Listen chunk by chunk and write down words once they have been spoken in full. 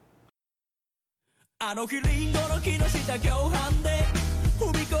あの日リンゴの木の下共犯で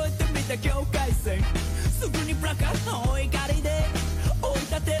踏み越えてみた境界線すぐにプラカーの怒りで追い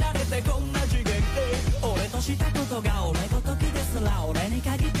立てられてこんな次元俺としたことが俺ごときですら俺に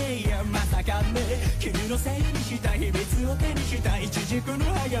限っていやまさかね君のせいにした秘密を手にした一軸の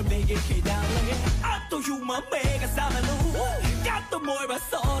早右左あっという間目が覚めるかと思えば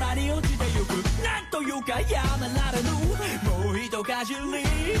空に落ちてゆくなんというかやめられぬもう一かじり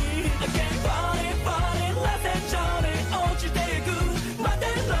Again falling falling 螺旋状に落ちてゆく待て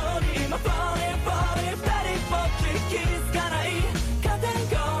ろに今 falling falling 二人ぼっち気づかないカテ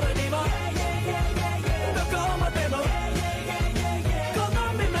ゴリーにもどこまでも好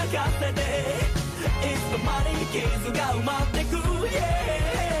み任せていつの間に傷が埋まってく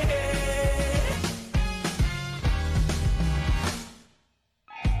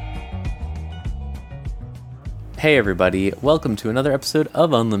Hey everybody, welcome to another episode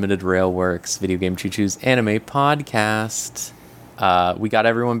of Unlimited Railworks, Video Game Choo-Choo's anime podcast. We got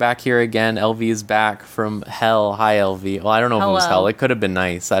everyone back here again. LV is back from hell. Hi LV. Well, I don't know if it was hell. It could have been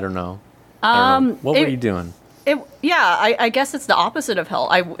nice. I don't know. What were you doing? I guess it's the opposite of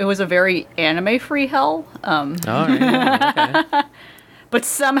hell. It was a very anime-free hell. Okay. But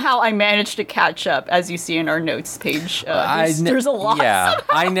somehow I managed to catch up, as you see in our notes page. There's a lot. Yeah,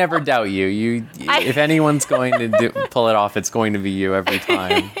 I never doubt you. If anyone's going to pull it off, it's going to be you every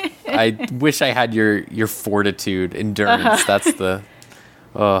time. I wish I had your fortitude, endurance. That's the...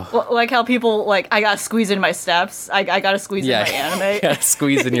 Well, like how people, like, I gotta squeeze in my steps. I gotta squeeze in my anime. Yeah,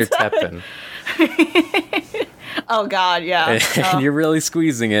 squeeze in your teppin. Oh, God, yeah. And you're really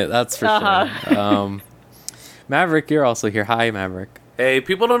squeezing it, that's for sure. Maverick, you're also here. Hi, Maverick. Hey,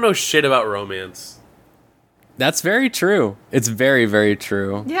 people don't know shit about romance. That's very true. It's very, very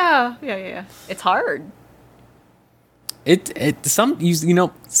true. Yeah. It's hard.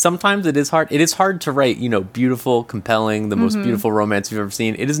 Sometimes it is hard. It is hard to write, beautiful, compelling, the most beautiful romance you've ever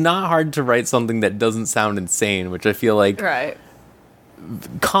seen. It is not hard to write something that doesn't sound insane, which I feel like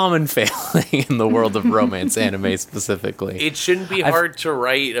common failing in the world of romance anime specifically. It shouldn't be hard to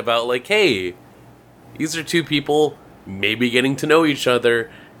write about, like, hey, these are two people maybe getting to know each other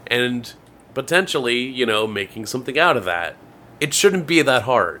and potentially, making something out of that. It shouldn't be that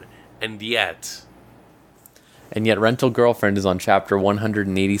hard. And yet Rental Girlfriend is on chapter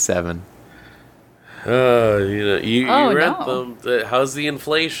 187. You rent them. How's the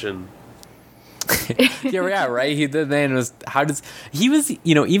inflation? Yeah, right? The man was...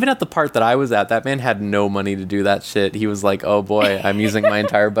 even at the part that I was at, that man had no money to do that shit. He was like, oh boy, I'm using my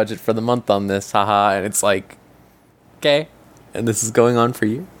entire budget for the month on this, haha. And it's like... Okay, and this is going on for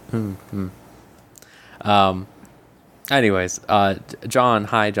you. Anyways, John.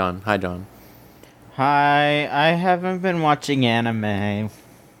 Hi, John. Hi. I haven't been watching anime.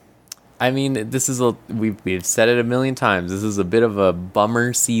 I mean, this is we've said it a million times. This is a bit of a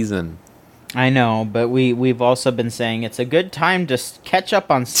bummer season. I know, but we've also been saying it's a good time to catch up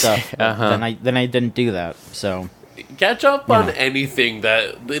on stuff. Then I didn't do that. So catch up on anything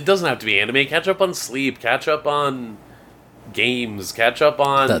that it doesn't have to be anime. Catch up on sleep. Catch up on games, catch up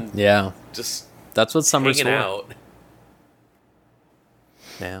on just that's what summer's hanging for. Out.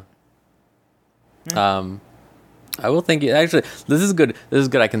 Yeah. I will think actually this is good.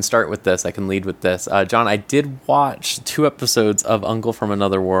 I can start with this. I can lead with this. John, I did watch 2 episodes of Uncle from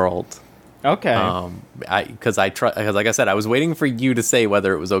Another World. Okay. Because like I said, I was waiting for you to say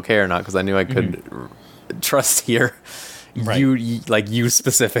whether it was okay or not because I knew I could trust here. Right. You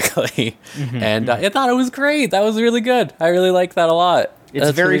specifically, and I thought it was great. That was really good. I really like that a lot.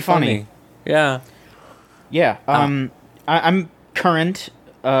 It's very really funny. Yeah. I'm current,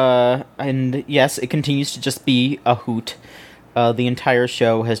 and yes, it continues to just be a hoot. The entire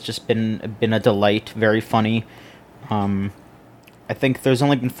show has just been a delight. Very funny. I think there's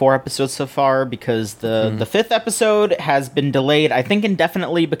only been 4 episodes so far because the 5th episode has been delayed, I think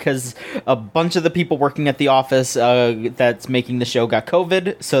indefinitely, because a bunch of the people working at the office that's making the show got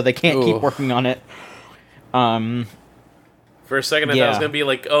COVID, so they can't keep working on it. For a second, I thought it was going to be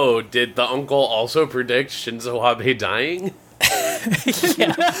like, oh, did the uncle also predict Shinzo Abe dying?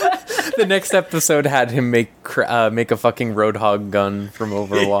 The next episode had him make a fucking Roadhog gun from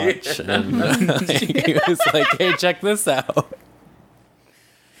Overwatch, and he was like, hey, check this out.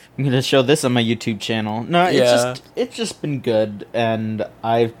 I'm gonna show this on my YouTube channel. No, it's just been good, and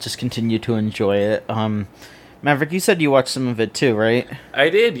I've just continued to enjoy it. Maverick, you said you watched some of it too, right? I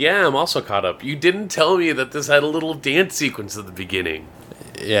did, yeah. I'm also caught up. You didn't tell me that this had a little dance sequence at the beginning.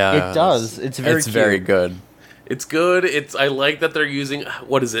 Yeah, it does. It's very good. It's good. I like that they're using,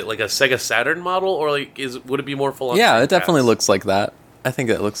 what is it, like a Sega Saturn model, or like would it be more full on? Yeah, it definitely looks like that. I think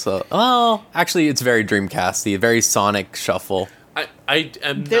it looks. Oh, actually, it's very Dreamcasty, very Sonic Shuffle. I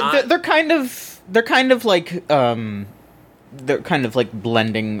am They're not. kind of like they're kind of like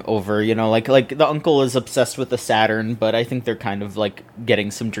blending over, you know, like the uncle is obsessed with the Saturn, but I think they're kind of like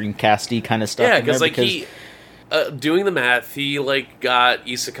getting some Dreamcasty kind of stuff. Yeah, in there like he, doing the math, he like got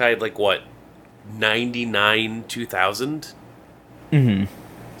Isekai like what, 99 2000. Mm-hmm.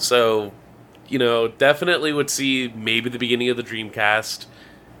 So, you know, definitely would see maybe the beginning of the Dreamcast.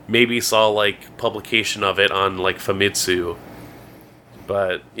 Maybe saw like publication of it on like Famitsu.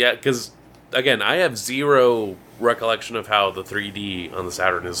 But yeah, because again, I have zero recollection of how the 3D on the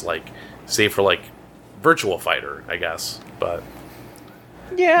Saturn is like, save for like Virtua Fighter, I guess. But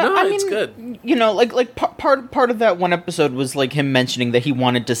Yeah, no, I mean, it's good. You know, like part of that one episode was like him mentioning that he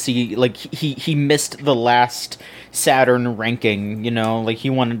wanted to see, like he missed the last Saturn ranking. You know, like he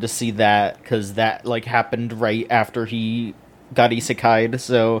wanted to see that because that like happened right after he got isekai'd.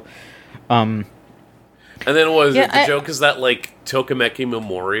 So, And then the Yeah, joke is that like Tokimeki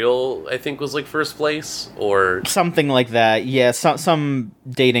Memorial, I think, was like first place, or something like that. Yeah, some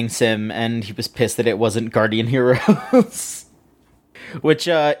dating sim, and he was pissed that it wasn't Guardian Heroes. Which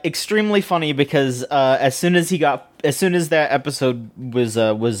extremely funny because as soon as that episode was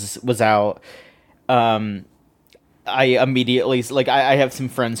out, I immediately like I have some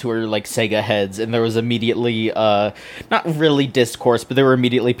friends who are like Sega heads, and there was immediately not really discourse, but there were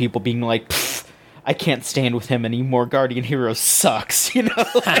immediately people being like, "Pfft, I can't stand with him anymore. Guardian Heroes sucks," you know.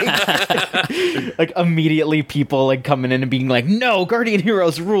 Like immediately people like coming in and being like, "No, Guardian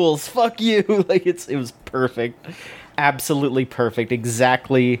Heroes rules. Fuck you!" Like it was perfect. Absolutely perfect.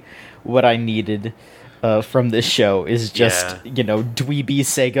 Exactly what I needed from this show is just, you know, dweeby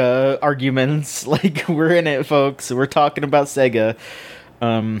Sega arguments. Like, we're in it, folks. We're talking about Sega.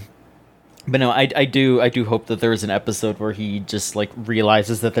 But no, I do hope that there's an episode where he just, like,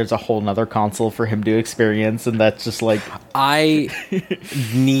 realizes that there's a whole nother console for him to experience, and that's just, like... I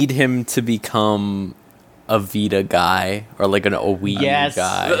need him to become a Vita guy or like an Wii Yes.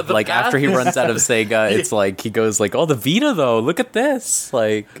 guy. The Like path- after he runs out of Sega, it's like he goes like, "Oh, the Vita though. Look at this!"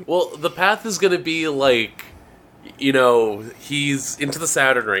 Like, well, the path is going to be like, you know, he's into the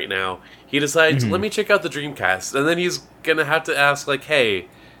Saturn right now. He decides, let me check out the Dreamcast, and then he's going to have to ask, like, hey,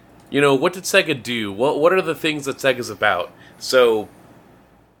 you know, what did Sega do? What are the things that Sega's about? So,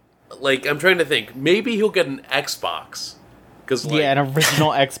 like, I'm trying to think. Maybe he'll get an Xbox. 'Cause, like, Yeah, an original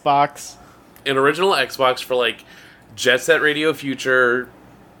Xbox. an original Xbox for, like, Jet Set Radio Future,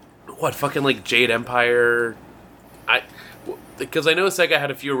 what, fucking, like, Jade Empire, because I know Sega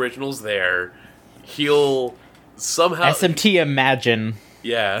had a few originals there. He'll somehow... SMT Imagine.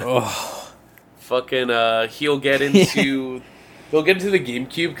 Yeah. Fucking, he'll get into... He'll get into the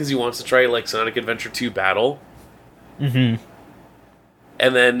GameCube because he wants to try, like, Sonic Adventure 2 Battle. Mm-hmm.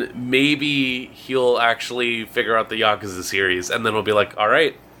 And then maybe he'll actually figure out the Yakuza series, and then he'll be like,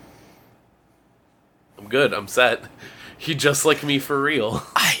 alright, I'm good, I'm set. He just like me for real.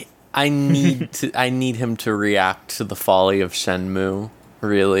 I need him to react to the folly of Shenmue.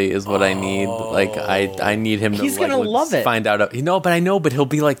 Really is what I need. Like I need him to. He's gonna love it. Find out. But he'll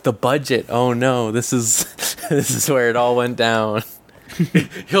be like the budget. Oh no, this is where it all went down.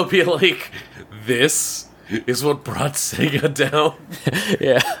 He'll be like, this is what brought Sega down.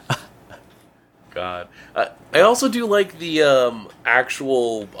 Yeah. God. I also do like the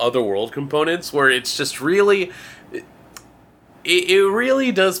actual Otherworld components where it's just really... It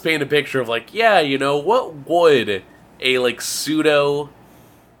really does paint a picture of, like, yeah, you know, what would a, like,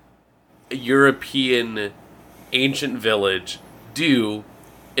 pseudo-European ancient village do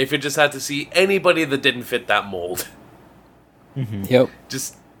if it just had to see anybody that didn't fit that mold? Yep.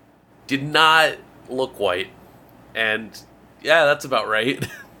 Just did not look white. And, yeah, that's about right.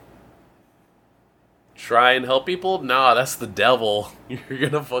 Try and help people? Nah, that's the devil. You're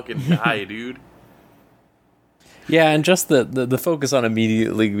gonna fucking die, dude. Yeah, and just the focus on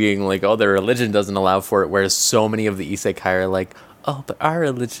immediately being like, oh, their religion doesn't allow for it, whereas so many of the isekai are like, oh, but our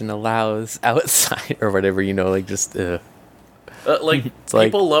religion allows outside or whatever, you know, like just. Like It's like-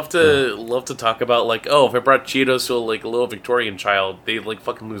 people love to talk about like, oh, if I brought Cheetos to like a little Victorian child, they'd like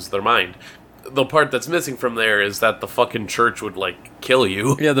fucking lose their mind. The part that's missing from there is that the fucking church would like kill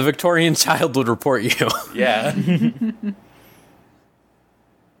you. Yeah, the Victorian child would report you. Yeah.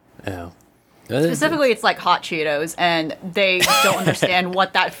 Yeah. Specifically, it's like hot Cheetos, and they don't understand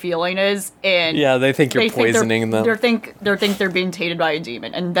what that feeling is, and Yeah, they think you're poisoning them. They think they're being tainted by a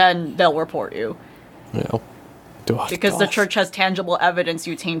demon, and then they'll report you Yeah. because the church has tangible evidence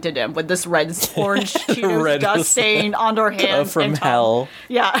you tainted him with this red orange Cheetos Red dust stain on their hands from and tongue. hell.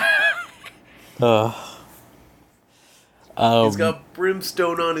 Yeah. He's got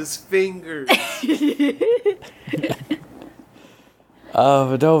brimstone on his fingers.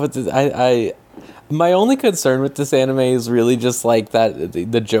 No, but I my only concern with this anime is really just like that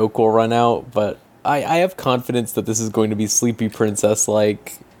the joke will run out, but I have confidence that this is going to be Sleepy Princess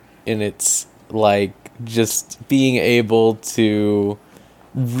like in its like just being able to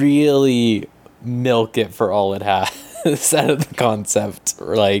really milk it for all it has out of the concept.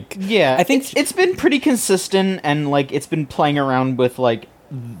 Like, yeah, I think it's been pretty consistent, and like it's been playing around with like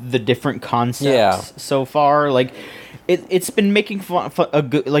the different concepts so far. Like, it's been making fun a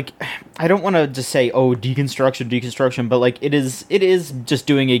good, like, I don't want to just say deconstruction, but like it is just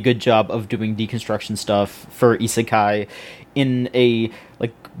doing a good job of doing deconstruction stuff for isekai in a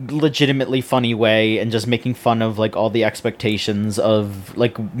like legitimately funny way, and just making fun of like all the expectations of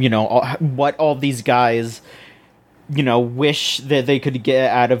like, you know, what all these guys, you know, wish that they could get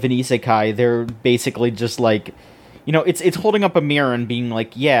out of an isekai. They're basically just like, you know, it's holding up a mirror and being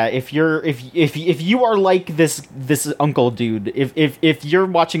like, yeah, if you are like this uncle dude, if you're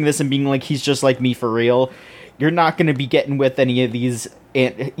watching this and being like, he's just like me for real, you're not going to be getting with any of these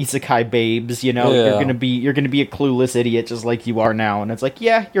isekai babes, you know. You're gonna be a clueless idiot just like you are now. And it's like,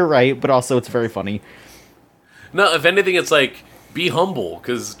 yeah, you're right, but also it's very funny. No, if anything, it's like, be humble,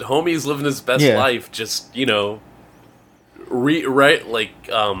 because homie's living his best life, just, you know, that's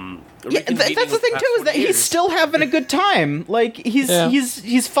the thing too, is that he's still having a good time. Like,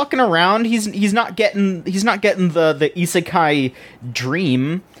 he's fucking around. He's not getting the isekai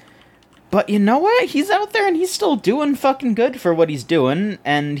dream. But you know what? He's out there and he's still doing fucking good for what he's doing,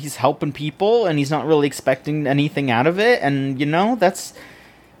 and he's helping people, and he's not really expecting anything out of it. And you know, that's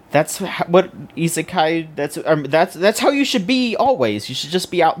what isekai. That's how you should be always. You should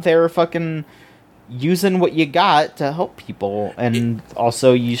just be out there fucking using what you got to help people, and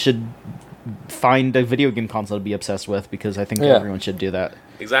also you should find a video game console to be obsessed with, because I think everyone should do that.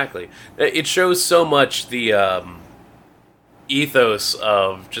 Exactly. It shows so much the ethos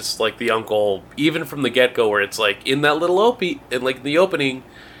of just like the uncle, even from the get-go, where it's like in that little and like the opening,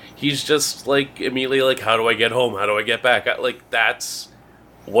 he's just like immediately like, how do I get home? How do I get back? Like, that's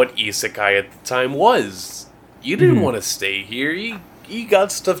what isekai at the time was. You didn't want to stay here. You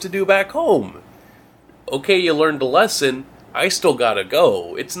got stuff to do back home. Okay, you learned a lesson. I still gotta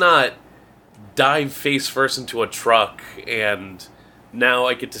go. It's not dive face first into a truck and now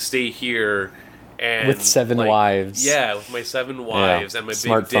I get to stay here and with 7 wives. Yeah, with my 7 wives and my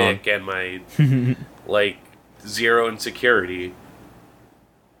big dick and my like zero insecurity.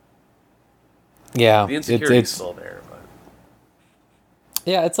 Yeah, the insecurity is still there, but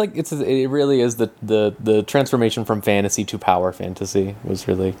yeah, it's like it really is the transformation from fantasy to power fantasy was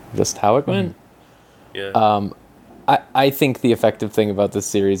really just how it went. Yeah. I think the effective thing about this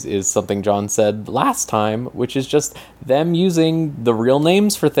series is something John said last time, which is just them using the real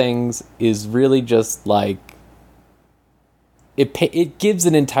names for things is really just like it gives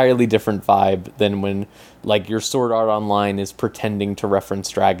an entirely different vibe than when like your Sword Art Online is pretending to reference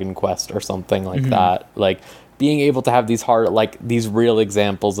Dragon Quest or something like that. Like being able to have these these real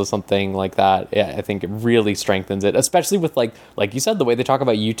examples of something like that, I think it really strengthens it, especially with like you said, the way they talk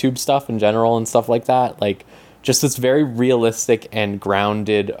about YouTube stuff in general and stuff like that. Like, just this very realistic and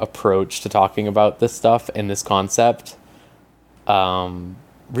grounded approach to talking about this stuff and this concept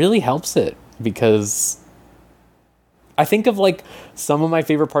really helps it, because I think of like some of my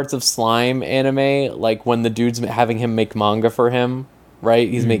favorite parts of Slime anime, like when the dude's having him make manga for him, right?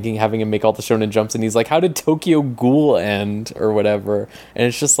 He's having him make all the Shonen Jumps, and he's like, how did Tokyo Ghoul end or whatever? And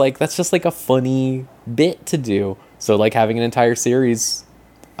it's just like, that's just like a funny bit to do. So like having an entire series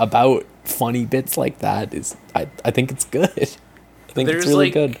about funny bits like that is, I think it's good. I think it's really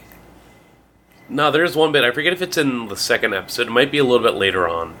good. No, there's one bit, I forget if it's in the second episode, it might be a little bit later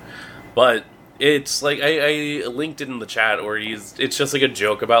on, but it's like, I linked it in the chat where it's just like a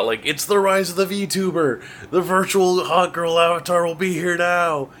joke about like, it's the rise of the VTuber, the virtual hot girl avatar will be here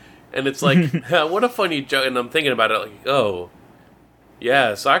now, and it's like, what a funny joke. And I'm thinking about it like, oh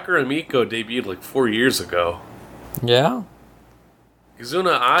yeah, Sakura Miko debuted like 4 years ago. Yeah,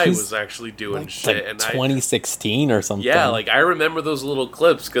 Kizuna Ai was actually doing shit, like and 2016 or something. Yeah, like I remember those little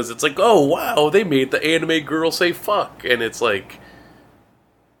clips because it's like, oh wow, they made the anime girl say fuck, and it's like,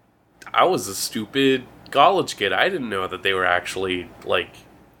 I was a stupid college kid. I didn't know that they were actually like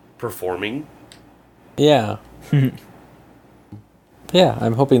performing. Yeah. Yeah,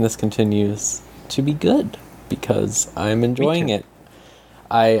 I'm hoping this continues to be good because I'm enjoying it.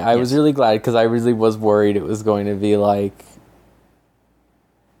 I was really glad, because I really was worried it was going to be like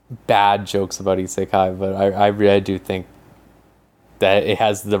bad jokes about isekai, but I really do think that it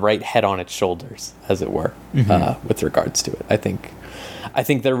has the right head on its shoulders, as it were, with regards to it. I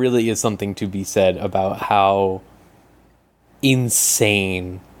think there really is something to be said about how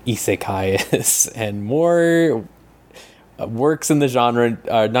insane isekai is, and more works in the genre,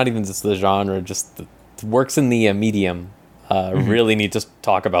 not even just the genre, just the works in the medium, really need to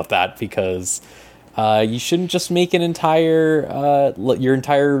talk about that, because you shouldn't just make an entire your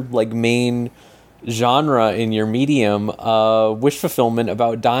entire like main genre in your medium wish fulfillment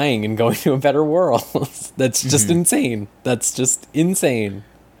about dying and going to a better world. That's just insane. That's just insane.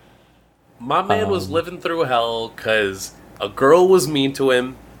 My man was living through hell because a girl was mean to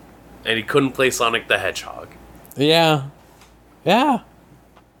him and he couldn't play Sonic the Hedgehog. Yeah.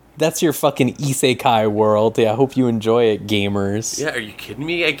 That's your fucking isekai world. Yeah, I hope you enjoy it, gamers. Yeah, are you kidding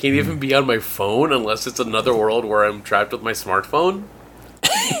me? I can't even be on my phone unless it's another world where I'm trapped with my smartphone.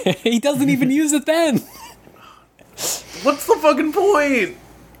 He doesn't even use it then. What's the fucking point?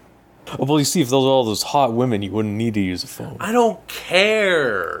 Oh, well, you see, if those are all those hot women, you wouldn't need to use a phone. I don't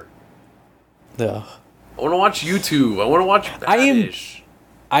care. Ugh. I want to watch YouTube. I want to watch Badish.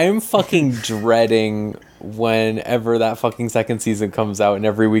 I am fucking dreading whenever that fucking second season comes out, and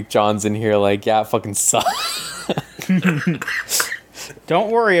every week John's in here like, yeah, it fucking sucks.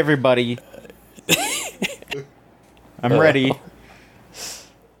 Don't worry, everybody. I'm ready.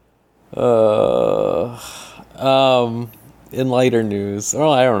 In lighter news, or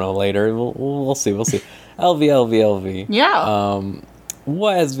I don't know, later we'll see. LV. Yeah.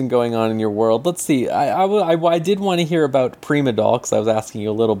 What has been going on in your world? Let's see. I did want to hear about Prima Doll, because I was asking you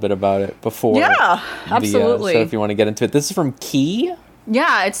a little bit about it before. Yeah, absolutely. So if you want to get into it, this is from Key.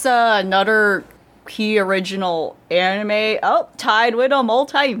 Yeah, it's another Key original anime. Oh, tied with a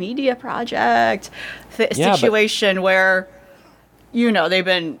multimedia project situation where, they've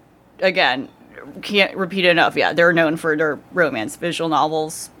been, again, can't repeat it enough. Yeah, they're known for their romance visual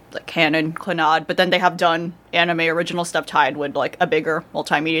novels, like Canon, Clannad, but then they have done anime original stuff tied with like a bigger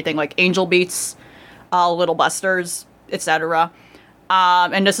multimedia thing, like Angel Beats, Little Busters, etc.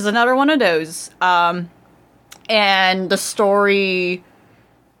 And this is another one of those. And the story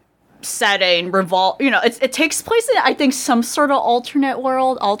setting it takes place in, I think, some sort of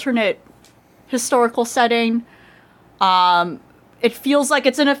alternate historical setting. It feels like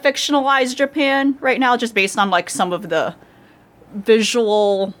it's in a fictionalized Japan right now, just based on like some of the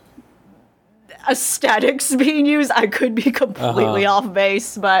visual aesthetics being used. I could be completely off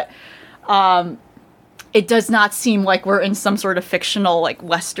base, but it does not seem like we're in some sort of fictional, like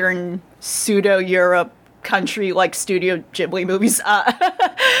Western pseudo-Europe country like Studio Ghibli movies.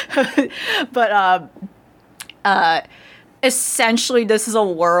 But essentially this is a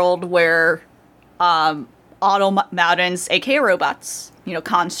world where automatons, aka robots,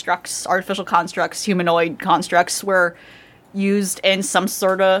 constructs, artificial constructs, humanoid constructs, were used in some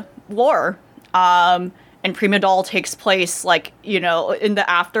sort of war. And Prima Doll takes place, in the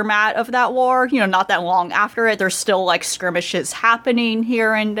aftermath of that war, not that long after it. There's still, skirmishes happening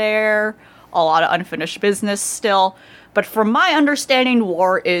here and there, a lot of unfinished business still. But from my understanding,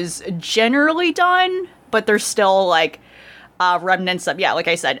 war is generally done, but there's still, remnants of, like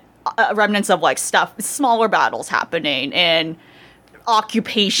I said, remnants of, stuff, smaller battles happening, and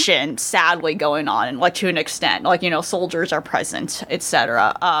occupation, sadly, going on, and, to an extent. Soldiers are present,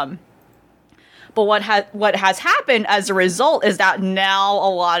 etc. But what has happened as a result is that now a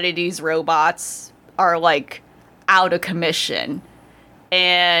lot of these robots are, out of commission.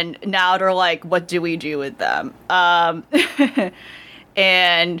 And now they're like, what do we do with them?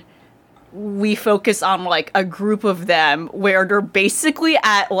 And we focus on, a group of them where they're basically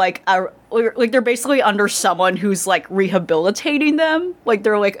at, they're basically under someone who's, rehabilitating them.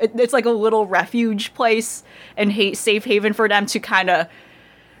 They're, it's, a little refuge place and safe haven for them to kind of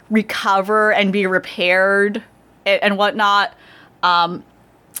recover and be repaired and whatnot.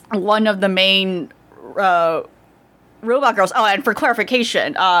 One of the main robot girls, and for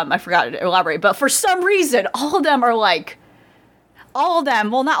clarification, I forgot to elaborate, but for some reason all of them, well,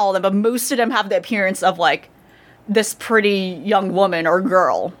 not all of them, but most of them have the appearance of this pretty young woman or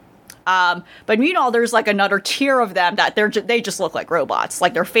girl. But meanwhile, there's another tier of them that they just look like robots.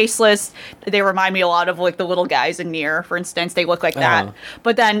 They're faceless. They remind me a lot of the little guys in Nier, for instance. They look like that.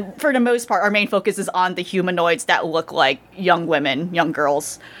 But then for the most part, our main focus is on the humanoids that look like young women, young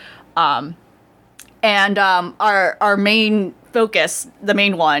girls. And our main focus, the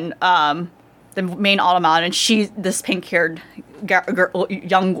main one, the main automaton, she's this pink-haired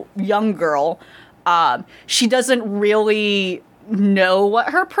young girl. She doesn't really know what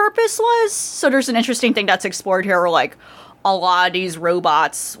her purpose was. So there's an interesting thing that's explored here where, a lot of these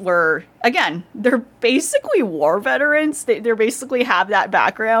robots were, again, they're basically war veterans. They're basically have that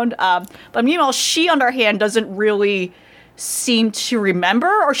background. But meanwhile, she, on her hand, doesn't really seem to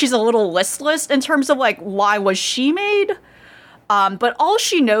remember, or she's a little listless in terms of, like, why was she made? But all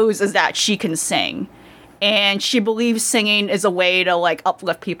she knows is that she can sing. And she believes singing is a way to, like,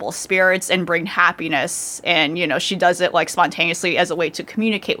 uplift people's spirits and bring happiness. And, you know, she does it, like, spontaneously as a way to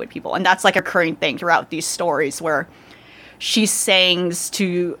communicate with people. And that's, like, a recurring thing throughout these stories where she sings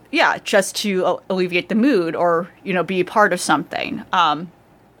to, just to alleviate the mood or, you know, be a part of something.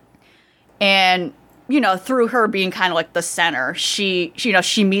 And, you know, through her being kind of like the center, she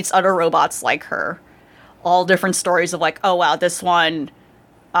meets other robots like her. All different stories of, like, oh, wow, this one,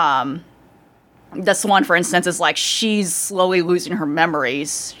 for instance, is like she's slowly losing her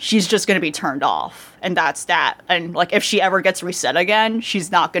memories. She's just going to be turned off. And that's that. And, like, if she ever gets reset again,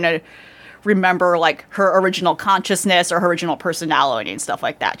 she's not going to remember, like, her original consciousness or her original personality and stuff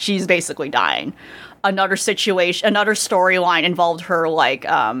like that. She's basically dying. Another storyline involved her, like,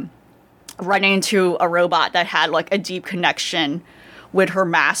 running into a robot that had, like, a deep connection with her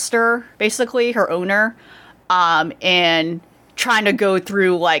master, basically, her owner, and trying to go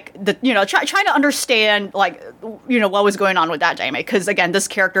through, like, trying to understand, like, you know, what was going on with that dynamic. Because, again, this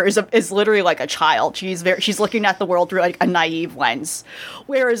character is literally like a child. She's looking at the world through, like, a naive lens,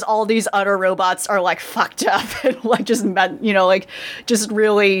 whereas all these other robots are, like, fucked up and, like, just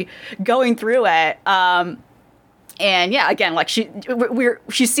really going through it. And yeah, again, like,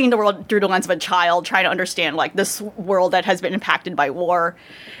 she's seeing the world through the lens of a child, trying to understand, like, this world that has been impacted by war,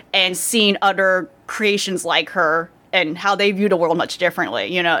 and seeing other creations like her and how they view the world much differently.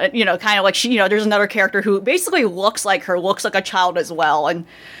 You know, kind of like there's another character who basically looks like her, looks like a child as well, and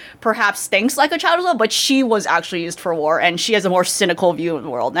perhaps thinks like a child as well, but she was actually used for war, and she has a more cynical view of the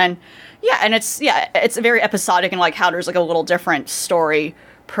world. And it's very episodic, and, like, how there's, like, a little different story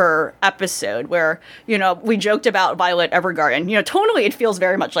per episode, where, you know, we joked about Violet Evergarden. You know, tonally it feels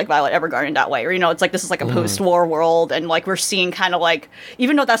very much like Violet Evergarden that way, or, you know, it's like this is like a post-war world, and, like, we're seeing kind of, like,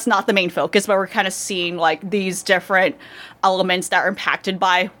 even though that's not the main focus, but we're kind of seeing, like, these different elements that are impacted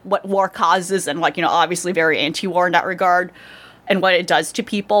by what war causes, and, like, you know, obviously very anti-war in that regard, and what it does to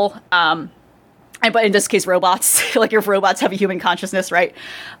people. But in this case, robots, like, if robots have a human consciousness, right,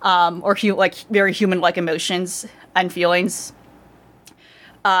 or like very human-like emotions and feelings.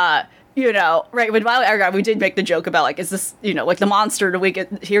 You know, right, with Violet Evergarden, we did make the joke about, like, is this, you know, like, the monster of the week,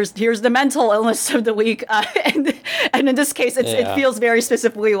 here's the mental illness of the week, and in this case, it feels very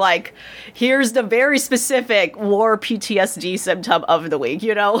specifically like, here's the very specific war PTSD symptom of the week,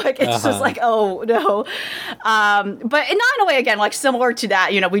 you know, like, it's just like, oh, no, but not in a way, again, like, similar to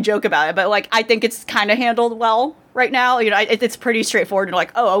that, you know, we joke about it, but, like, I think it's kind of handled well right now. You know, it's pretty straightforward and,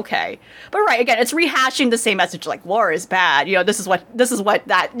 like, oh, okay. But right, again, it's rehashing the same message, like, war is bad. You know, this is what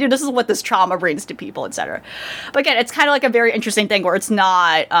this trauma brings to people, etc. But again, it's kind of like a very interesting thing where it's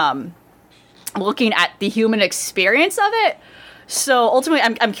not looking at the human experience of it. So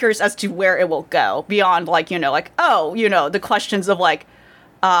ultimately, I'm curious as to where it will go beyond, like, you know, like, oh, you know, the questions of, like,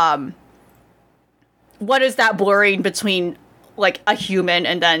 what is that blurring between, like, a human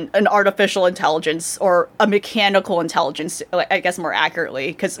and then an artificial intelligence, or a mechanical intelligence, I guess more accurately,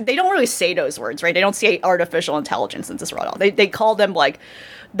 because they don't really say those words, right? They don't say artificial intelligence in this world. They call them, like,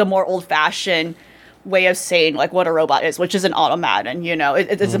 the more old-fashioned way of saying, like, what a robot is, which is an automaton, you know?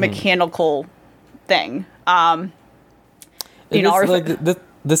 It's a mechanical thing.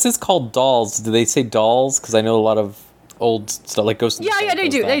 This is called dolls. Do they say dolls? Because I know a lot of old stuff, like Ghost in the Shell. Yeah, they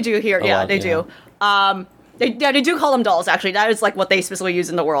do. They do here. Yeah, they do. They do call them dolls, actually. That is, like, what they specifically use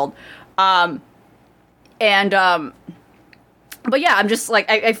in the world. But yeah, I'm just, like,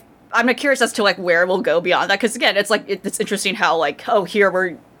 I'm curious as to, like, where we'll go beyond that. Because, again, it's, like, it's interesting how, like, oh, here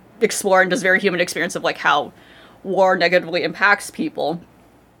we're exploring this very human experience of, like, how war negatively impacts people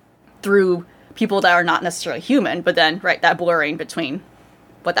through people that are not necessarily human. But then, right, that blurring between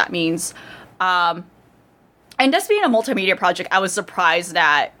what that means. And this being a multimedia project, I was surprised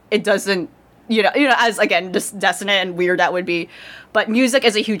that it doesn't, you know, as, again, just dissonant and weird that would be, but music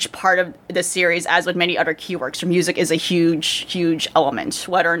is a huge part of the series, as with many other key works. So music is a huge element,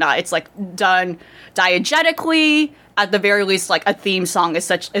 whether or not it's, like, done diegetically. At the very least, like, a theme song is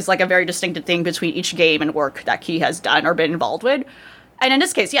like a very distinctive thing between each game and work that Key has done or been involved with. And in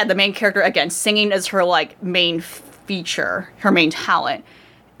this case, yeah, the main character, again, singing is her, like, main feature, her main talent,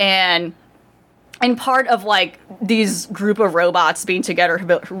 and part of, like, these group of robots being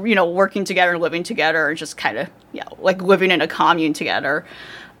together, you know, working together and living together, and just kind of, yeah, like, living in a commune together,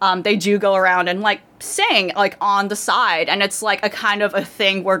 they do go around and, like, sing, like, on the side, and it's, like, a kind of a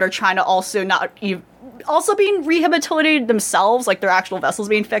thing where they're trying to also not also being rehabilitated themselves, like their actual vessels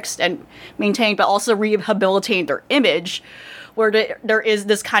being fixed and maintained, but also rehabilitating their image, where there is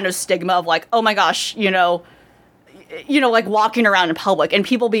this kind of stigma of like, oh my gosh, like walking around in public and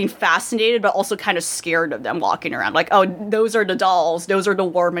people being fascinated, but also kind of scared of them walking around. Like, oh, those are the dolls. Those are the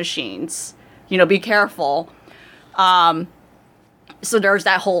war machines. Be careful. So there's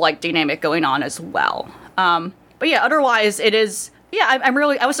that whole like dynamic going on as well. But yeah, otherwise it is, yeah,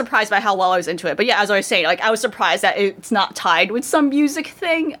 I was surprised by how well I was into it. But yeah, as I was saying, like I was surprised that it's not tied with some music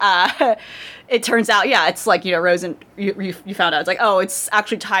thing. It turns out, yeah, it's like, Rose, and you found out, it's like, oh, it's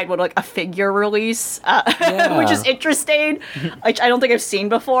actually tied with like a figure release, which is interesting, which I don't think I've seen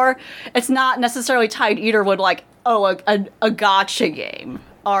before. It's not necessarily tied either with like, oh, a gacha game.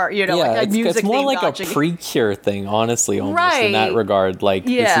 Or, like a music it's more like gacha a Precure thing, honestly, almost in that regard. Like,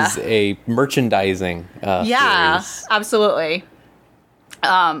 this is a merchandising series. Absolutely.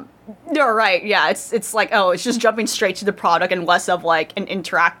 You're right. Yeah, it's like, oh, it's just jumping straight to the product and less of like an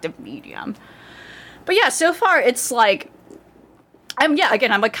interactive medium. But yeah, so far it's like, I'm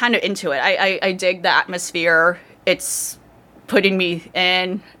like kind of into it. I dig the atmosphere. It's putting me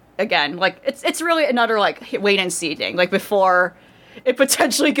in again. Like it's really another like wait and see thing. Like before it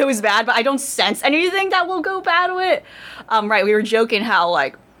potentially goes bad, but I don't sense anything that will go bad with it. Right, we were joking how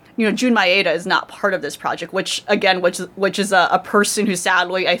like, Jun Maeda is not part of this project, which is a person who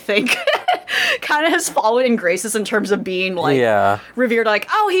sadly, I think, kind of has fallen in graces in terms of being like revered. Like,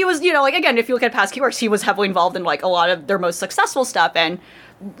 oh, he was, like again, if you look at past keyworks, he was heavily involved in like a lot of their most successful stuff. And,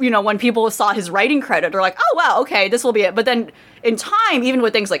 when people saw his writing credit, they're like, oh, wow, okay, this will be it. But then in time, even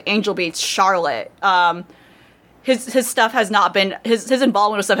with things like Angel Beats, Charlotte, his stuff has not been, his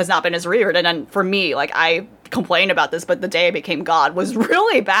involvement with stuff has not been as revered. And then for me, like I complain about this, but The Day I Became God was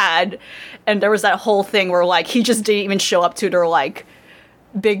really bad. And there was that whole thing where like he just didn't even show up to their like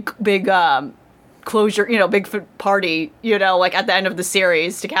big closure, big party, like at the end of the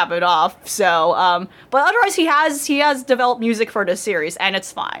series to cap it off. So but otherwise he has developed music for this series and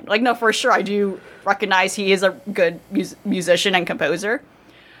it's fine. Like, no, for sure I do recognize he is a good musician and composer.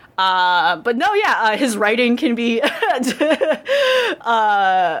 But no, yeah, his writing can be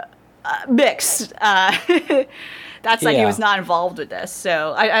mixed. That's like he was not involved with this,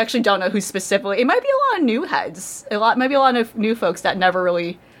 so I actually don't know who specifically. It might be a lot of new heads, maybe a lot of new folks that never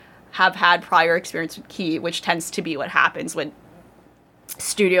really have had prior experience with Key, which tends to be what happens with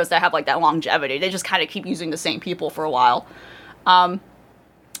studios that have like that longevity. They just kind of keep using the same people for a while. But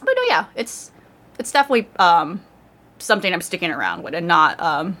no, yeah, it's definitely something I'm sticking around with and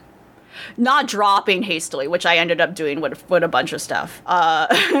not dropping hastily, which I ended up doing with a bunch of stuff,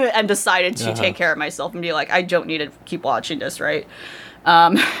 and decided to take care of myself and be like, I don't need to keep watching this, right?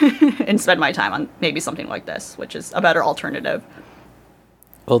 And spend my time on maybe something like this, which is a better alternative.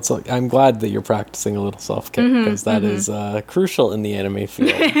 Well, it's like, I'm glad that you're practicing a little self-care, because that is crucial in the anime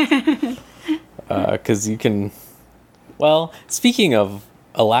field. Because you can... Well, speaking of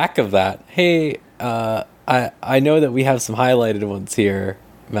a lack of that, hey, I know that we have some highlighted ones here,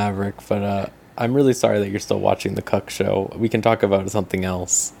 Maverick, but I'm really sorry that you're still watching the Cuck Show. We can talk about something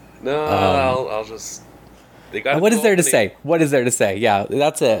else. No, I'll just... What is there to say? What is there to say? Yeah,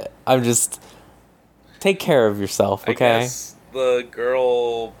 that's it. I'm just... Take care of yourself, okay? I guess the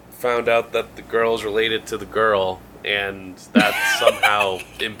girl found out that the girl is related to the girl, and that somehow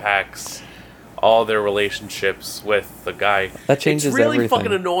impacts all their relationships with the guy. That changes everything. It's really everything.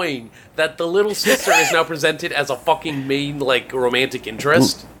 fucking annoying that the little sister is now presented as a fucking main, like, romantic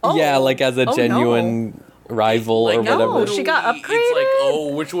interest. Yeah, like as a genuine rival or whatever. No, she got upgraded? It's like,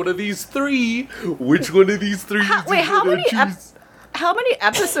 oh, which one of these three? Which one of these three? How many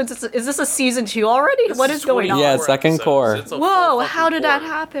episodes is this? A season 2 already? What is going on? Yeah, second core. Whoa, how did that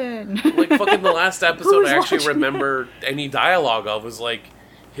happen? Like, fucking the last episode I actually remember any dialogue of was like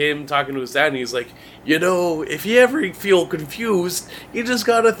him talking to his dad, and he's like, if you ever feel confused, you just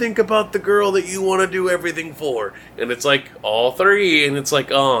gotta think about the girl that you want to do everything for. And it's like, all three, and it's like,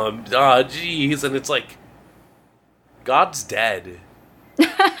 jeez, and it's like, God's dead.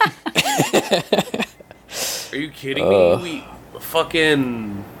 Are you kidding me?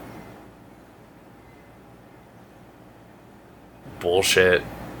 Fucking bullshit.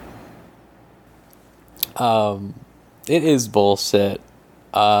 It is bullshit.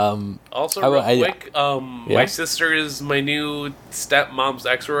 Also, real quick, my sister is my new stepmom's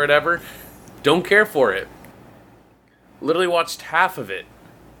ex or whatever. Don't care for it. Literally watched half of it,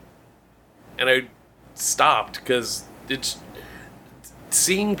 and I stopped because it's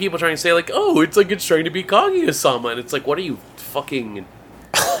seeing people trying to say like, "Oh, it's like it's trying to be Kaguya-sama," and it's like, what are you fucking?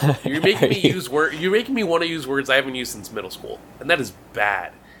 You're making me use word. You're making me want to use words I haven't used since middle school, and that is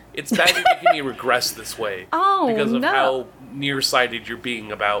bad. it's bad you're making me regress this way. Oh, because of no. how nearsighted you're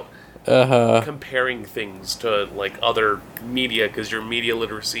being about comparing things to like other media, because your media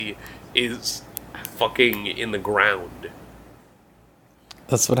literacy is fucking in the ground.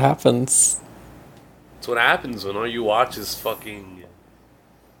 That's what happens. That's what happens when all you watch is fucking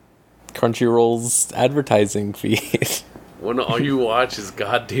Crunchyroll's advertising feed. when all you watch is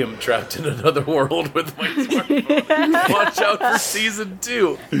goddamn Trapped in Another World with my smartphone. Watch out for season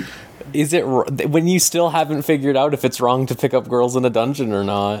 2. Is it when you still haven't figured out if it's wrong to pick up girls in a dungeon or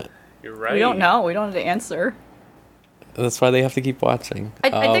not? You're right. We don't know. We don't have the answer. That's why they have to keep watching.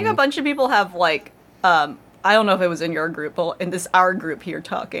 I think a bunch of people have, like, I don't know if it was in your group, but in our group here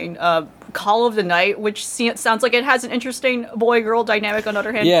talking, Call of the Night, which sounds like it has an interesting boy-girl dynamic on the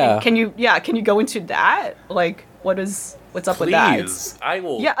other hand. Yeah. Can you go into that? Like, what's up with that? Please, I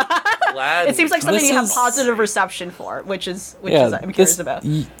will. Yeah. Gladly. It seems like something This you have is- positive reception for, which is I'm curious this- about.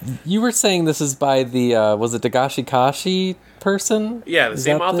 You were saying this is by the was it Dagashi Kashi person? Yeah, the Is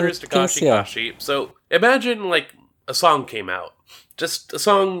same that author the as Takashi case? Yeah. Kashi. So imagine like a song came out, just a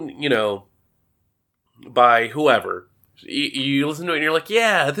song, by whoever. You listen to it and you're like,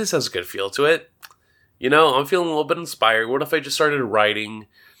 yeah, this has a good feel to it. I'm feeling a little bit inspired. What if I just started writing,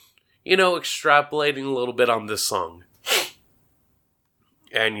 extrapolating a little bit on this song?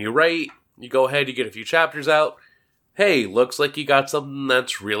 And you write, you go ahead, you get a few chapters out. Hey, looks like you got something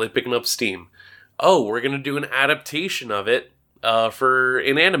that's really picking up steam. Oh, we're going to do an adaptation of it for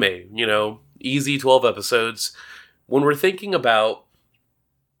an anime, easy 12 episodes. When we're thinking about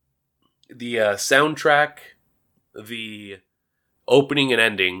the soundtrack, the opening and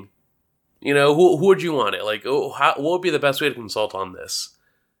ending, who would you want it? Like, what would be the best way to consult on this?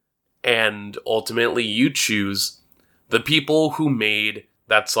 And ultimately, you choose the people who made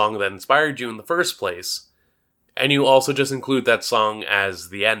that song that inspired you in the first place, and you also just include that song as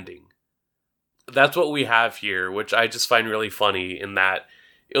the ending. That's what we have here, which I just find really funny in that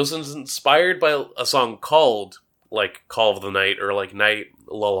it was inspired by a song called, like, Call of the Night, or, like, Night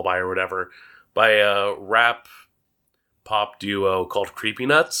Lullaby, or whatever, by a rap pop duo called Creepy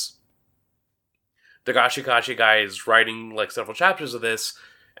Nuts. The Gashikashi guy is writing, like, several chapters of this,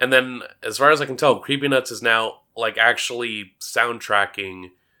 and then, as far as I can tell, Creepy Nuts is now, like, actually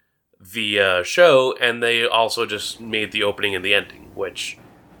soundtracking the show, and they also just made the opening and the ending, which,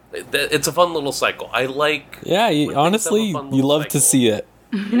 it's a fun little cycle. I like... Yeah, when honestly, things have a fun you little love to cycle. see it.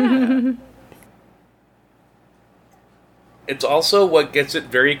 Yeah. It's also what gets it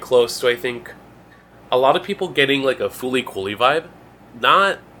very close to, I think, a lot of people getting, like, a Fooly Cooly vibe.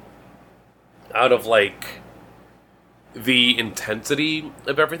 Not out of, like, the intensity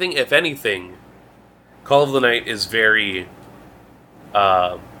of everything. If anything, Call of the Night is very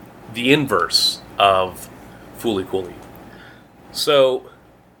the inverse of Fooly Cooly. So,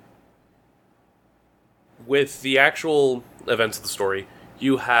 with the actual events of the story,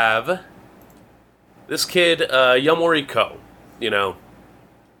 you have this kid, Yamori Ko,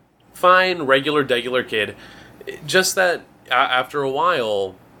 fine, regular, degular kid. Just that after a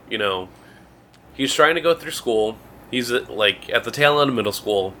while, he's trying to go through school. He's at the tail end of middle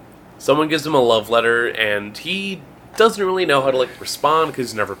school. Someone gives him a love letter, and he doesn't really know how to respond because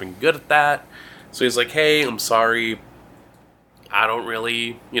he's never been good at that. So he's like, "Hey, I'm sorry. I don't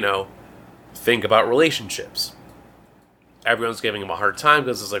really, think about relationships." Everyone's giving him a hard time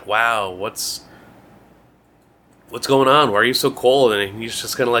because it's like, "Wow, what's going on? Why are you so cold?" And he's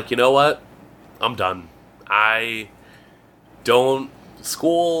just kind of like, "You know what? I'm done. I'm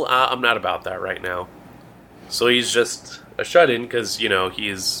not about that right now." So he's just a shut-in because,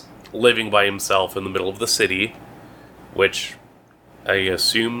 he's living by himself in the middle of the city, which I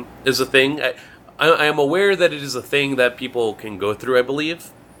assume is a thing. I am aware that it is a thing that people can go through, I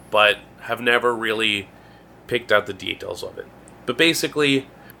believe, but have never really picked out the details of it. But basically,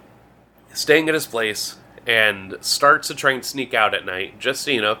 staying at his place, and starts to try and sneak out at night, just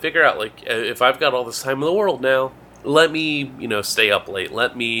to, figure out, if I've got all this time in the world now, let me, stay up late.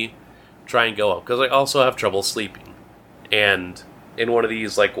 Let me try and go out, because I also have trouble sleeping. And in one of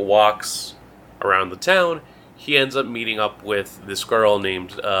these, walks around the town, he ends up meeting up with this girl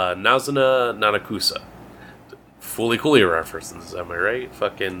named Nazuna Nanakusa. Fooly Cooly references, am I right?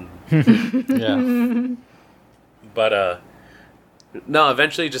 Fucking... Yeah. But, no,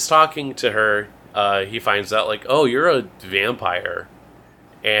 eventually just talking to her, he finds out, oh, you're a vampire.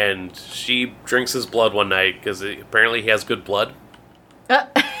 And she drinks his blood one night, because apparently he has good blood.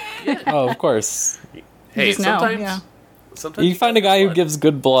 Oh, of course. Hey, just know, sometimes... yeah. Sometimes You find a guy who blood. gives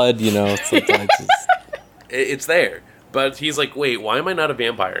good blood, sometimes it's... It's there. But he's like, wait, why am I not a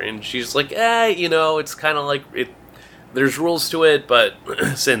vampire? And she's like, it's kind of like... there's rules to it, but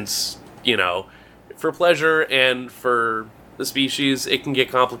since, for pleasure and for the species, it can get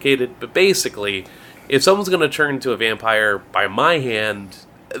complicated. But basically, if someone's going to turn into a vampire by my hand,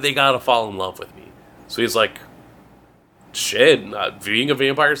 they gotta fall in love with me. So he's like, shit, being a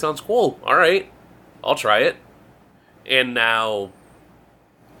vampire sounds cool. Alright, I'll try it. And now,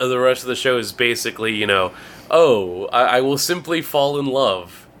 the rest of the show is basically, I will simply fall in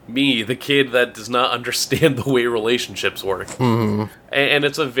love. Me, the kid that does not understand the way relationships work. Mm-hmm. And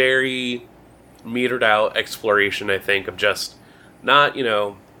it's a very metered out exploration, I think, of just not,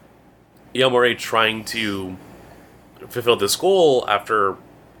 Yamori trying to fulfill this goal after,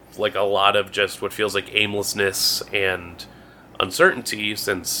 like, a lot of just what feels like aimlessness and uncertainty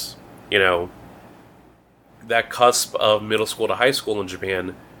since, that cusp of middle school to high school in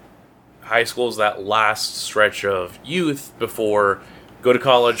Japan. High school is that last stretch of youth before go to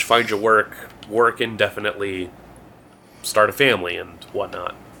college, find your work indefinitely, start a family, and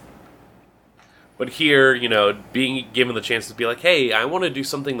whatnot. But here, being given the chance to be like, hey, I want to do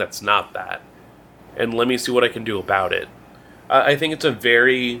something that's not that, and let me see what I can do about it. I think it's a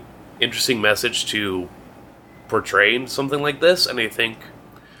very interesting message to portray in something like this, and I think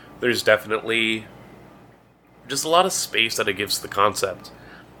there's definitely just a lot of space that it gives the concept.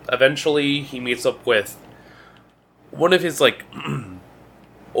 Eventually, he meets up with one of his, like,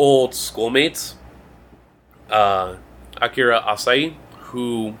 old schoolmates, Akira Asai,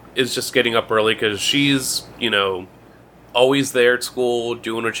 who is just getting up early because she's, always there at school,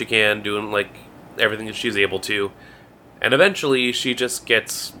 doing what she can, doing, like, everything that she's able to. And eventually, she just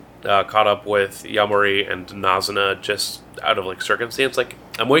gets caught up with Yamori and Nazuna just out of, like, circumstance. Like,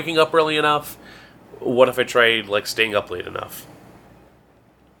 I'm waking up early enough. What if I tried, like, staying up late enough?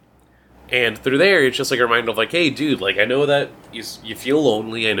 And through there, it's just, like, a reminder of, like, hey, dude, like, I know that you feel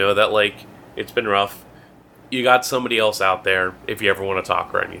lonely. I know that, like, it's been rough. You got somebody else out there if you ever want to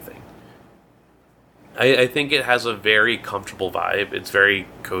talk or anything. I think it has a very comfortable vibe. It's very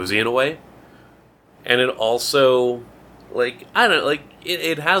cozy in a way. And it also, like, I don't know, like,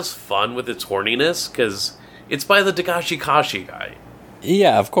 it has fun with its horniness, because it's by the Dagashi Kashi guy.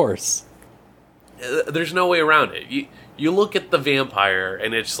 Yeah, of course. There's no way around it. You look at the vampire,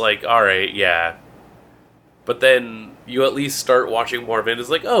 and it's like, alright, yeah. But then you at least start watching more of it, and it's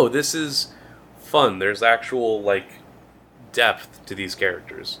like, oh, this is fun. There's actual, like, depth to these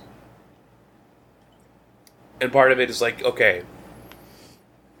characters. And part of it is like, okay,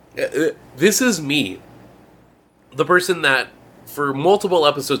 this is me. The person that, for multiple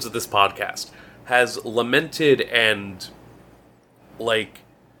episodes of this podcast, has lamented and, like,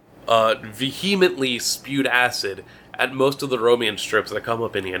 vehemently spewed acid at most of the romance strips that come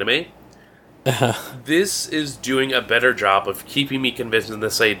up in anime. This is doing a better job of keeping me convinced in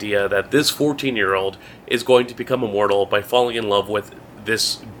this idea that this 14-year-old is going to become immortal by falling in love with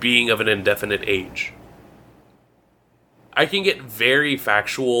this being of an indefinite age. I can get very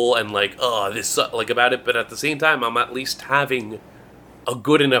factual and like, oh, this like about it, but at the same time, I'm at least having a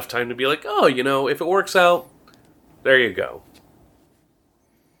good enough time to be like, oh, if it works out, there you go.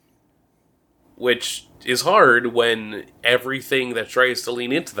 Which is hard when everything that tries to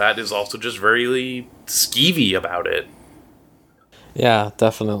lean into that is also just very skeevy about it. Yeah,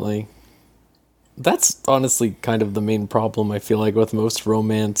 definitely. That's honestly kind of the main problem I feel like with most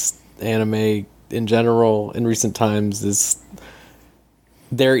romance anime in general in recent times is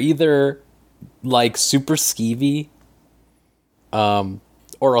they're either like super skeevy, or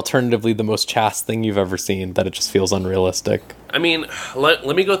alternatively the most chaste thing you've ever seen that it just feels unrealistic. I mean,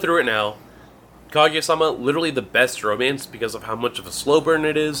 let me go through it now. Kaguya-sama, literally the best romance because of how much of a slow burn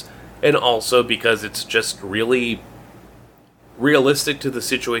it is, and also because it's just really realistic to the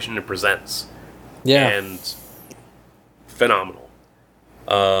situation it presents. Yeah. And phenomenal.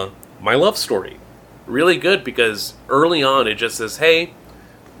 My Love Story. Really good because early on it just says, hey,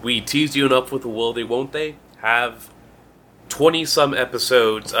 we teased you enough with the will they won't they. Have 20-some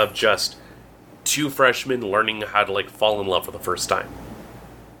episodes of just two freshmen learning how to, like, fall in love for the first time.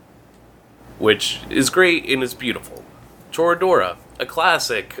 Which is great and is beautiful. Toradora, a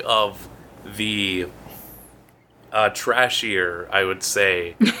classic of the trashier, I would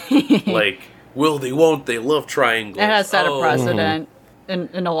say. Like, will they, won't they, love triangles. It has set a precedent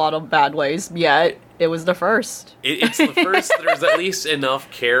in a lot of bad ways, yet it was the first. It's the first. There's at least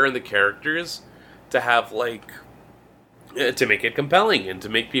enough care in the characters to have, like, to make it compelling and to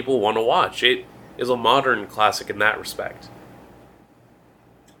make people want to watch. It is a modern classic in that respect.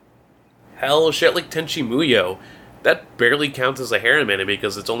 Hell, shit like Tenchi Muyo, that barely counts as a harem anime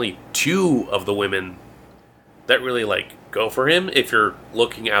because it's only 2 of the women that really, like, go for him if you're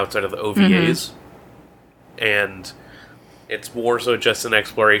looking outside of the OVAs. Mm-hmm. And It's more so just an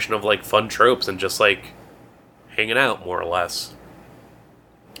exploration of, like, fun tropes and just, like, hanging out, more or less.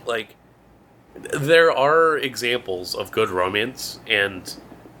 Like, there are examples of good romance, and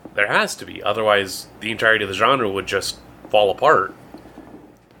there has to be. Otherwise, the entirety of the genre would just fall apart.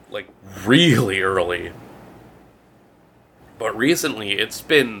 Like, really early. But recently, it's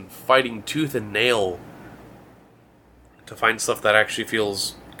been fighting tooth and nail to find stuff that actually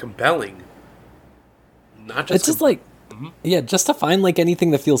feels compelling. Not just... It's just like... Yeah, just to find, like,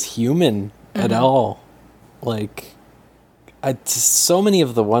 anything that feels human at all. Like... so many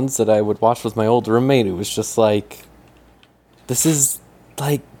of the ones that I would watch with my old roommate, it was just like... This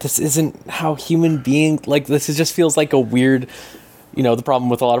isn't how human beings... Like, just feels like a weird... You know, the problem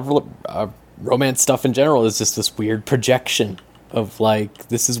with a lot of romance stuff in general is just this weird projection of, like,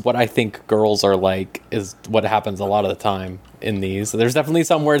 this is what I think girls are like, is what happens a lot of the time in these. There's definitely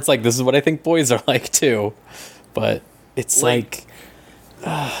some where it's like, this is what I think boys are like, too. But it's like...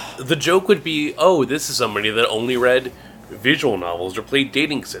 The joke would be, oh, this is somebody that only read visual novels or played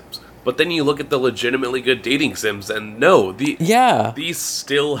dating sims. But then you look at the legitimately good dating sims, and no, these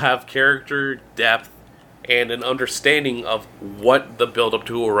still have character depth and an understanding of what the build-up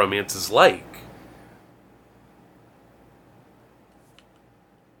to a romance is like.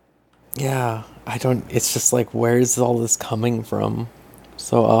 Yeah, it's just like, where is all this coming from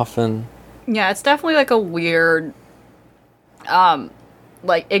so often? Yeah, it's definitely like a weird,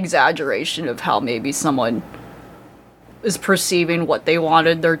 like, exaggeration of how maybe someone is perceiving what they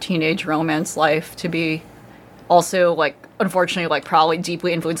wanted their teenage romance life to be. Also, like, unfortunately, like, probably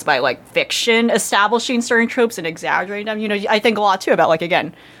deeply influenced by, like, fiction establishing certain tropes and exaggerating them. You know, I think a lot, too, about, like,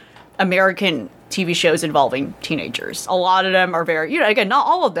 again, American TV shows involving teenagers. A lot of them are very, you know, again, not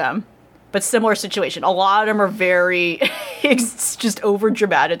all of them, but similar situation. A lot of them are very, it's just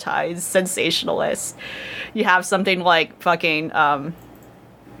over-dramatized, sensationalist. You have something like fucking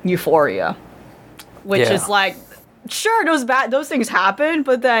Euphoria, which is like, sure, those things happen,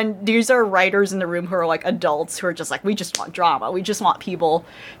 but then these are writers in the room who are like adults who are just like, we just want drama. We just want people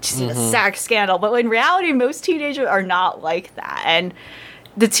to see the sex scandal. But in reality, most teenagers are not like that. And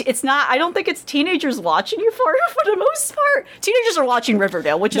it's not, I don't think it's teenagers watching Euphoria for the most part. Teenagers are watching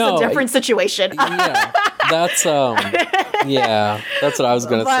Riverdale, which is a different situation. Yeah, that's that's what I was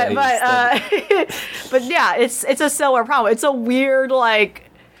going to say. But yeah, it's a similar problem. It's a weird, like,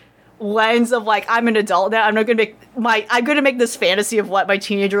 lens of, like, I'm an adult now. I'm going to make this fantasy of what my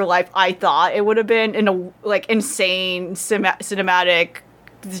teenager life I thought it would have been in a, like, insane cinematic,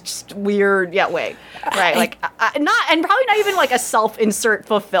 just weird way, right? Like, probably not even like a self-insert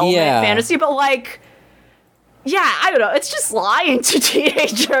fulfillment fantasy, but like, I don't know. It's just lying to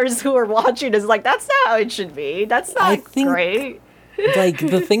teenagers who are watching. Is like, that's not how it should be. That's not great. Like,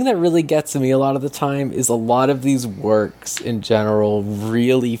 the thing that really gets me a lot of the time is a lot of these works in general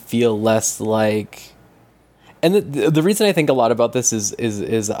really feel less like... And the reason I think a lot about this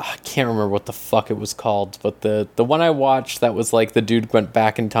is I can't remember what the fuck it was called, but the one I watched that was like the dude went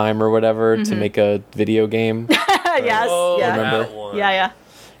back in time or whatever to make a video game. Yes, remember? That one.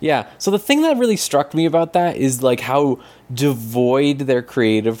 Yeah. So the thing that really struck me about that is like how devoid their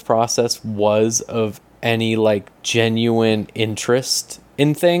creative process was of any like genuine interest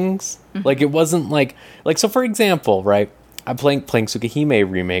in things. Like, it wasn't like so for example, right? I'm playing Tsukihime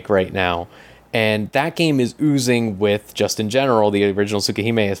Remake right now. And that game is oozing with, just in general, the original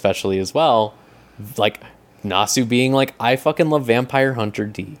Tsukihime especially as well, like, Nasu being like, I fucking love Vampire Hunter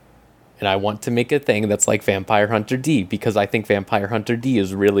D. And I want to make a thing that's like Vampire Hunter D, because I think Vampire Hunter D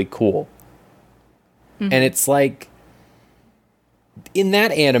is really cool. And it's like, in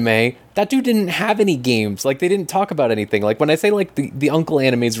that anime, that dude didn't have any games. Like, they didn't talk about anything. Like, when I say, like, the Uncle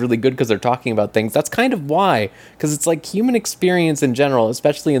anime is really good because they're talking about things, that's kind of why. Because it's like human experience in general,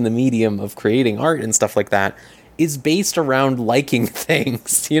 especially in the medium of creating art and stuff like that, is based around liking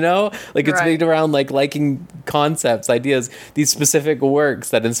things, you know? Like, it's based around, like, liking concepts, ideas, these specific works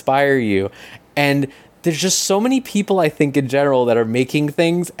that inspire you. And there's just so many people, I think, in general, that are making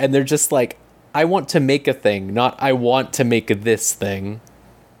things, and they're just like, I want to make a thing, not I want to make this thing.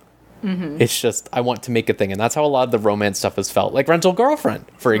 It's just, I want to make a thing. And that's how a lot of the romance stuff has felt. Like Rental Girlfriend,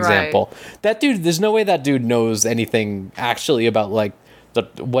 for example. That dude, there's no way that dude knows anything actually about, like,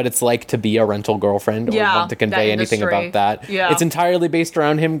 what it's like to be a rental girlfriend or want to convey anything about that. Yeah. It's entirely based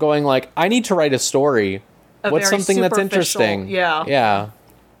around him going like, I need to write a story. What's something that's interesting? Yeah.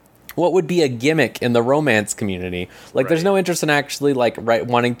 What would be a gimmick in the romance community? Like, there's no interest in actually, like,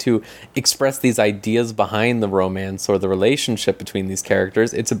 wanting to express these ideas behind the romance or the relationship between these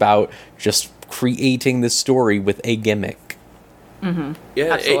characters. It's about just creating this story with a gimmick. Yeah,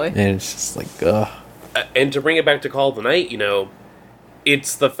 absolutely. And it's just like, ugh. And to bring it back to Call of the Night, you know,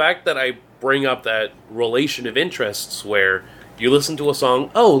 it's the fact that I bring up that relation of interests where you listen to a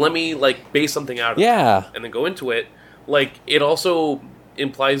song, oh, let me, like, base something out of Yeah. it, and then go into it. Like, it also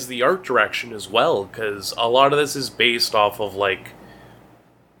implies the art direction as well, because a lot of this is based off of, like,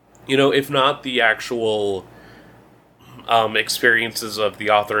 you know, if not the actual experiences of the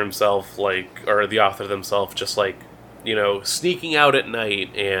author himself, like, or the author themselves, just, like, you know, sneaking out at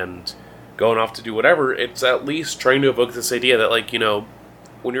night and going off to do whatever, it's at least trying to evoke this idea that, like, you know,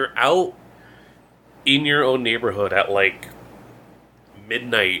 when you're out in your own neighborhood at, like,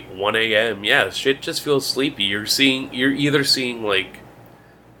 midnight, 1 a.m., yeah, shit just feels sleepy. You're either seeing, like,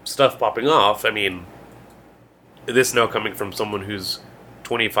 stuff popping off. I mean, this now coming from someone who's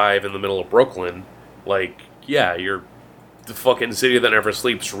 25 in the middle of Brooklyn, like, yeah, the fucking city that never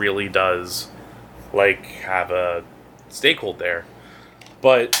sleeps really does, like, have a stakehold there.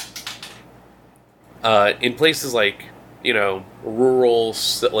 But in places like, you know, rural,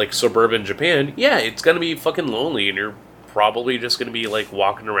 like, suburban Japan, yeah, it's gonna be fucking lonely, and you're probably just gonna be, like,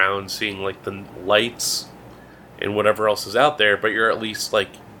 walking around seeing, like, the lights and whatever else is out there, but you're at least, like,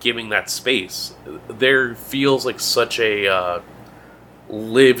 giving that space. There feels like such a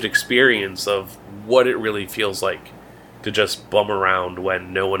lived experience of what it really feels like to just bum around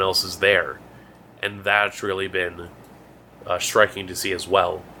when no one else is there. And that's really been striking to see as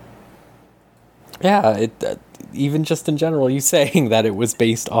well. Yeah, even just in general, you saying that it was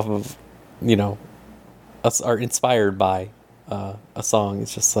based off of, you know, or inspired by a song,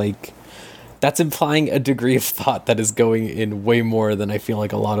 it's just like, that's implying a degree of thought that is going in way more than I feel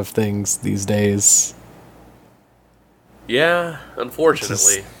like a lot of things these days. Yeah,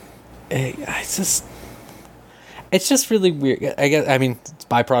 unfortunately. It's just really weird. I mean, it's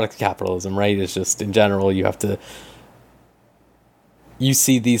byproduct of capitalism, right? It's just, in general, you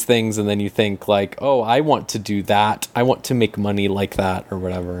see these things and then you think, like, oh, I want to do that. I want to make money like that or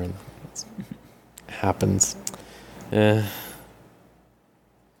whatever. And it happens.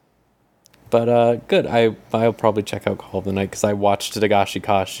 But good. I'll probably check out Call of the Night because I watched Dagashi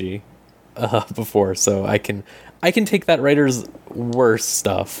Kashi before, so I can take that writer's worse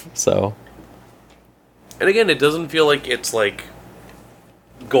stuff. So, and again, it doesn't feel like it's, like,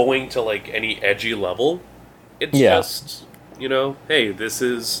 going to, like, any edgy level. It's just, you know, hey, this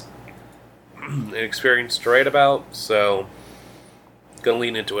is an experience to write about, so gonna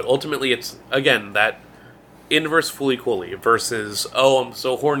lean into it. Ultimately, it's, again, that inverse Fooly Cooly versus, oh, I'm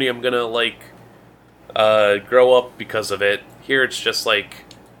so horny, I'm gonna, like, grow up because of it. Here it's just like,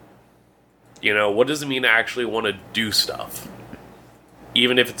 you know, what does it mean to actually want to do stuff?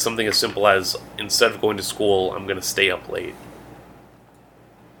 Even if it's something as simple as, instead of going to school, I'm gonna stay up late.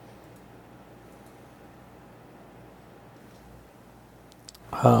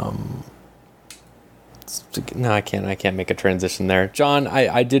 No, I can't make a transition there. John,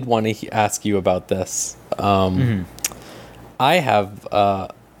 I did want to ask you about this. I have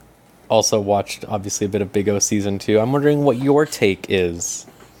also watched, obviously, a bit of Big O Season 2. I'm wondering what your take is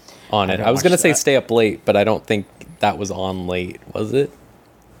on it. I was going to say Stay Up Late, but I don't think that was on late, was it?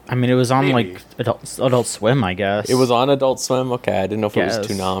 I mean, it was on, Maybe. like, Adult Swim, I guess. It was on Adult Swim? Okay, I didn't know if it was Yes.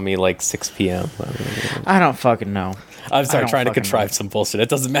 Toonami, like 6 p.m. I don't fucking know. I'm sorry, don't trying to fucking contrive know. some bullshit. It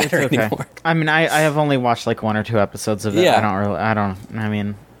doesn't matter Okay. anymore. I mean, I have only watched, like, 1 or 2 episodes of it. Yeah. I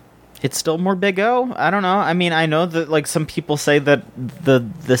mean, it's still more Big O. I don't know. I mean, I know that, like, some people say that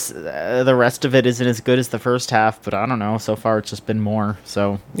the rest of it isn't as good as the first half, but I don't know. So far, it's just been more.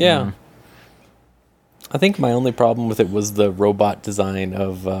 So Yeah. I think my only problem with it was the robot design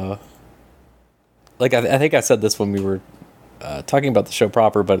of, like, I think I said this when we were talking about the show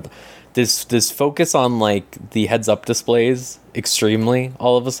proper, but this focus on, like, the heads-up displays extremely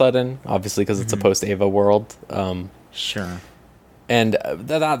all of a sudden, obviously because it's a post-Ava world. Sure. And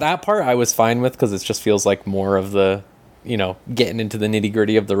that part I was fine with because it just feels like more of the, you know, getting into the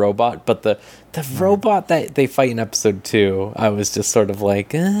nitty-gritty of the robot. But the robot that they fight in episode 2, I was just sort of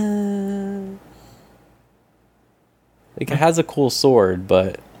like, Like, it has a cool sword,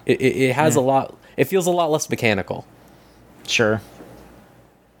 but it has a lot... It feels a lot less mechanical. Sure.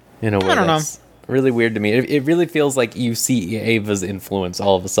 In a way I don't know. that's really weird to me. It really feels like you see Ava's influence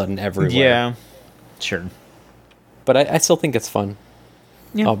all of a sudden everywhere. Yeah. Sure. But I still think it's fun.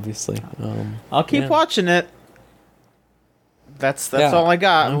 Yeah. Obviously. I'll keep Yeah. watching it. That's Yeah. all I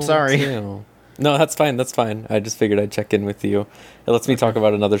got. I'm Oh, sorry. too. No, that's fine. That's fine. I just figured I'd check in with you. It lets me talk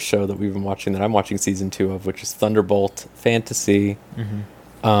about another show that we've been watching that I'm watching season 2 of, which is Thunderbolt Fantasy.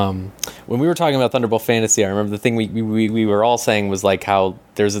 When we were talking about Thunderbolt Fantasy, I remember the thing we were all saying was like how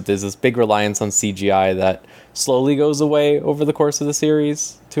there's this big reliance on CGI that slowly goes away over the course of the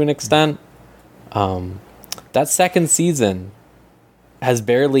series to an extent. That second season has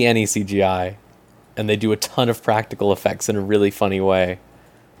barely any CGI, and they do a ton of practical effects in a really funny way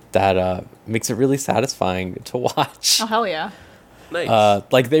that makes it really satisfying to watch. Oh, hell yeah. Nice.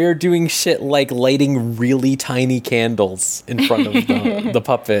 Like they're doing shit like lighting really tiny candles in front of the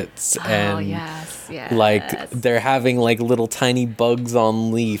puppets, and Oh, yes, yes. like they're having like little tiny bugs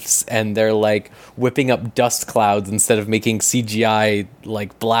on leaves, and they're like whipping up dust clouds instead of making CGI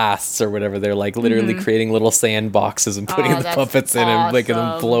like blasts or whatever. They're like literally creating little sandboxes and putting Oh, the that's puppets in and making them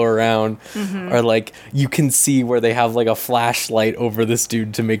awesome. blow around. Or like you can see where they have like a flashlight over this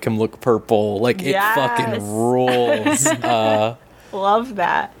dude to make him look purple. Like it Yes. fucking rules. Love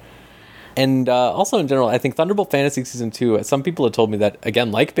that. And also in general, I think Thunderbolt Fantasy Season 2, some people have told me that,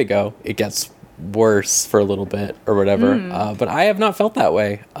 again, like Big O, it gets worse for a little bit or whatever. But I have not felt that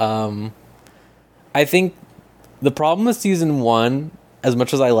way. I think the problem with Season 1, as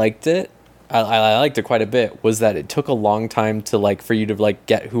much as I liked it, I liked it quite a bit, was that it took a long time to, like, for you to, like,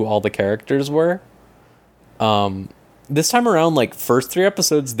 get who all the characters were. This time around, like, first 3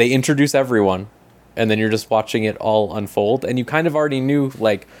 episodes, they introduce everyone. And then you're just watching it all unfold, and you kind of already knew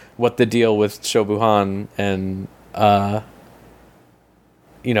like what the deal with Shobuhan and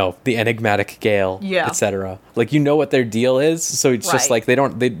you know, the enigmatic Gale, Yeah. etc. Like you know what their deal is, so it's just Right. like they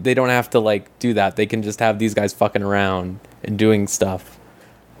don't have to like do that. They can just have these guys fucking around and doing stuff.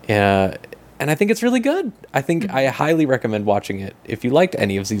 And I think it's really good. I think I highly recommend watching it if you liked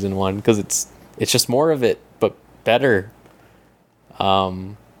any of season 1 because it's just more of it but better.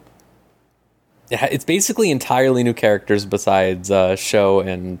 It's basically entirely new characters besides Sho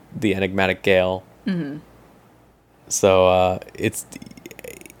and the enigmatic Gale. So it's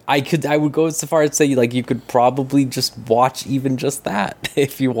I would go so far as to say like you could probably just watch even just that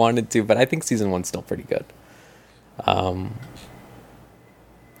if you wanted to, but I think season 1's still pretty good.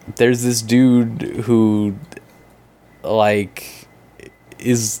 There's this dude who like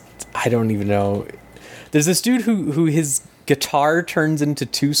is I don't even know. There's this dude who his guitar turns into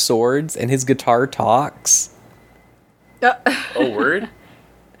 2 swords and his guitar talks. Oh, word?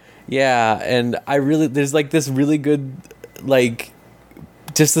 Yeah, and there's like this really good like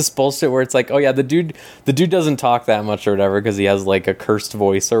just this bullshit where it's like, oh yeah, the dude doesn't talk that much or whatever because he has like a cursed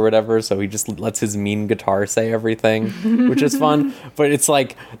voice or whatever, so he just lets his mean guitar say everything, which is fun. But it's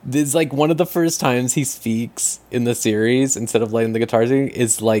like one of the first times he speaks in the series instead of letting the guitar sing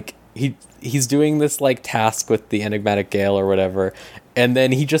is like he's doing this like task with the enigmatic Gale or whatever, and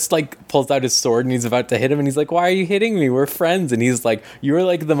then he just like pulls out his sword and he's about to hit him and he's like, why are you hitting me, we're friends? And he's like, you're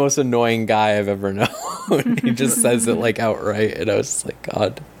like the most annoying guy I've ever known. He just says it like outright, and I was just like,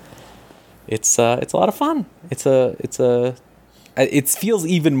 god, it's a lot of fun. It feels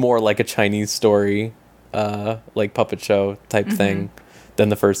even more like a Chinese story like puppet show type thing than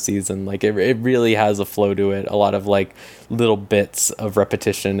the first season. Like it really has a flow to it, a lot of like little bits of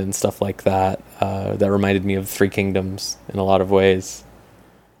repetition and stuff like that that reminded me of Three Kingdoms in a lot of ways.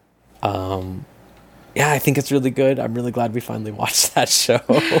 Yeah, I think it's really good. I'm really glad we finally watched that show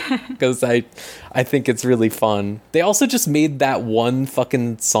because I think it's really fun. They also just made that one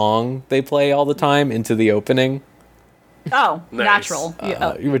fucking song they play all the time into the opening. Oh, Nice. natural.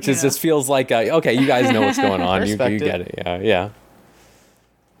 Which is just feels like okay, you guys know what's going on. you Respect it. get it. Yeah.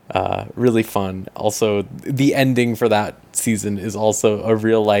 Really fun. Also, the ending for that season is also a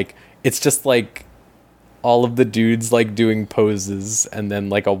real like. It's just like all of the dudes like doing poses and then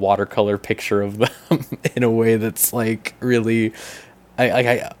like a watercolor picture of them in a way that's like really.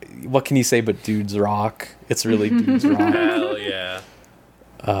 I what can you say but dudes rock? It's really dudes rock. Hell yeah.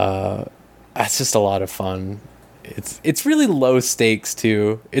 It's just a lot of fun. It's really low stakes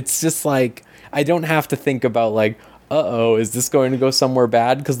too. It's just like I don't have to think about like, uh-oh, is this going to go somewhere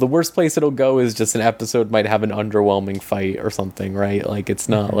bad? Because the worst place it'll go is just an episode might have an underwhelming fight or something, right? Like it's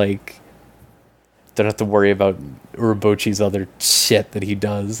not like don't have to worry about Urabochi's other shit that he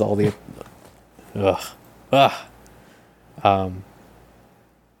does. All the but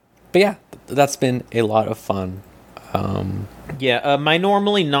yeah, that's been a lot of fun. Yeah, my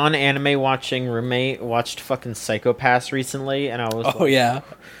normally non-anime watching roommate watched fucking Psycho Pass recently, and I was Oh yeah.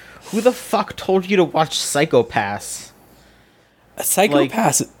 who the fuck told you to watch Psycho Pass?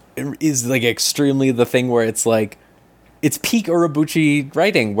 Psychopath is like extremely the thing where it's like it's peak Urabuchi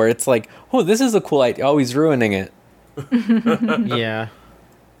writing where it's like, oh, this is a cool idea. Oh, he's ruining it. Yeah.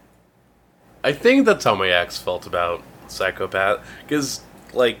 I think that's how my ex felt about Psychopath, because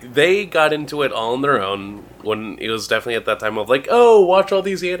like they got into it all on their own when it was definitely at that time of like, oh, watch all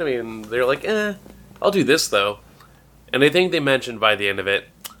these anime, and they're like, I'll do this though. And I think they mentioned by the end of it,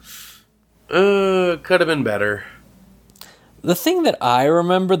 could have been better. The thing that I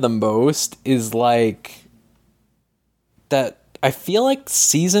remember the most is like that I feel like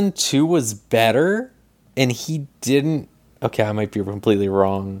season 2 was better and he didn't. Okay, I might be completely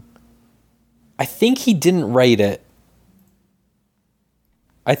wrong. I think he didn't write it.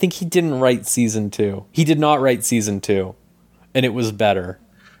 I think he didn't write season 2. He did not write season 2, and it was better.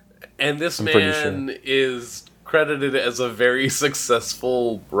 And this man is credited as a very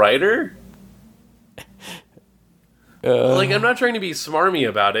successful writer? Like, I'm not trying to be smarmy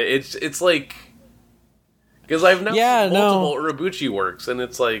about it. It's like... Because I've now seen multiple Urobuchi works, and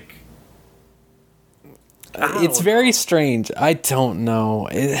it's like... It's very strange. I don't know.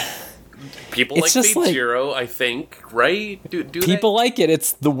 People like Fate Zero, I think, right? Do people like it?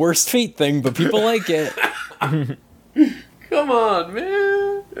 It's the worst Fate thing, but people like it. Come on,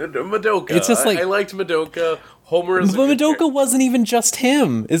 man. Madoka. It's just like... I liked Madoka. Homer is... But Madoka wasn't even just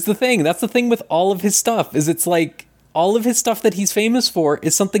him, is the thing. That's the thing with all of his stuff, is it's like... All of his stuff that he's famous for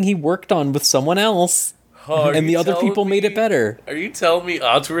is something he worked on with someone else. And the other people made it better. Are you telling me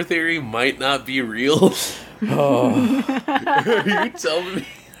Auteur Theory might not be real? Are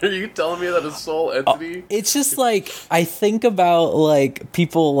you telling me that a sole entity? It's just like I think about like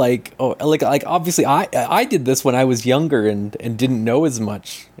people like obviously I did this when I was younger and didn't know as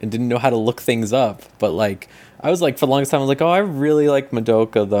much and didn't know how to look things up. But like I was like for the longest time I was like, oh, I really like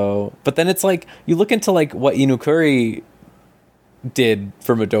Madoka though. But then it's like you look into like what Inukuri did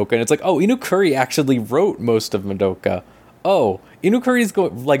for Madoka, and it's like, oh, Inukuri actually wrote most of Madoka. Oh, Inukuri's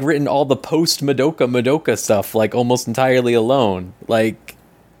written all the post Madoka stuff like almost entirely alone. Like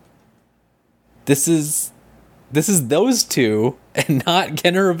this is those two and not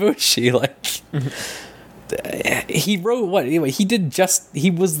Ken Urobuchi. Like he wrote what anyway? He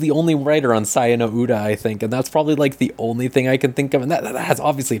was the only writer on Sayano Uda, I think, and that's probably like the only thing I can think of, and that has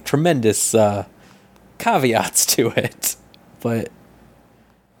obviously tremendous caveats to it. But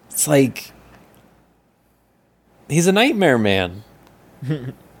it's like he's a nightmare man.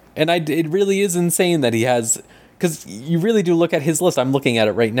 And it really is insane that he has, because you really do look at his list. I'm looking at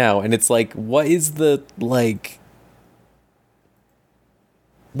it right now, and it's like, what's the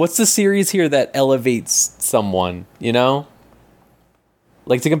series here that elevates someone, you know?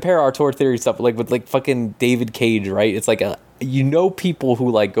 Like, to compare our Auteur Theory stuff, like, with, like, fucking David Cage, right? It's like, people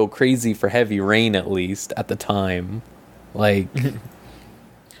who, like, go crazy for Heavy Rain, at least, at the time. Like...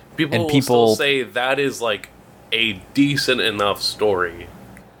 People will still say that is, like, a decent enough story.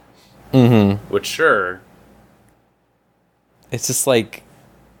 Mm-hmm. Which, sure. It's just, like...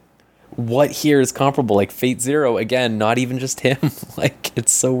 What here is comparable? Like, Fate Zero, again, not even just him. Like,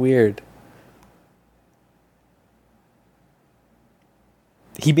 it's so weird.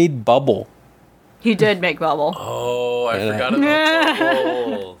 He made Bubble. He did make Bubble. Oh, I forgot about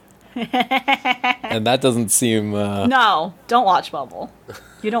Bubble. And that doesn't seem... No, don't watch Bubble.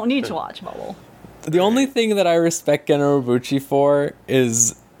 You don't need to watch Bubble. The only thing that I respect Gen Urobuchi for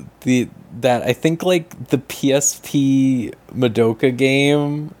is that I think, like, the PSP Madoka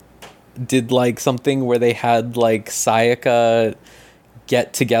game did, like, something where they had, like, Sayaka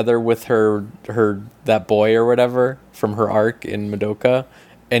get together with her that boy or whatever from her arc in Madoka,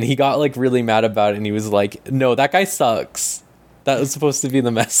 and he got, like, really mad about it, and he was like, no, that guy sucks. That was supposed to be the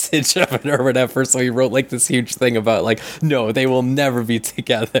message of it or whatever, so he wrote, like, this huge thing about, like, no, they will never be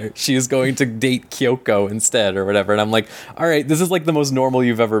together. She is going to date Kyoko instead or whatever, and I'm like, all right, this is, like, the most normal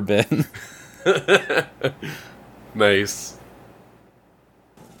you've ever been. Nice.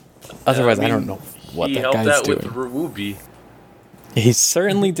 Otherwise, I don't know what that guy's doing. He helped out with Ruby. He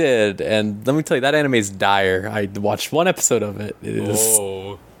certainly did, and let me tell you, that anime is dire. I watched one episode of it. It is...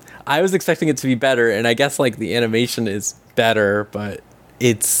 Oh. I was expecting it to be better, and I guess, like, the animation is better, but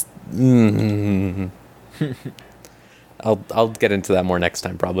it's... I'll get into that more next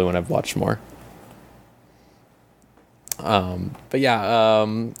time, probably, when I've watched more. But yeah,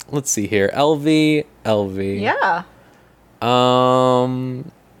 let's see here. LV. Yeah.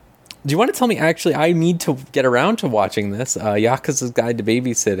 Do you want to tell me, actually, I need to get around to watching this, Yakuza's Guide to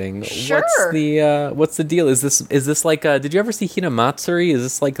Babysitting. Sure. What's the deal? Is this like, did you ever see Hinamatsuri? Is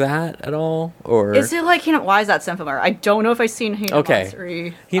this like that at all? Or is it like, why does that sound familiar? I don't know if I've seen Hinamatsuri.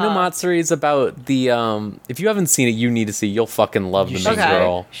 Okay. Hinamatsuri is about the, if you haven't seen it, you need to see, you'll fucking love the main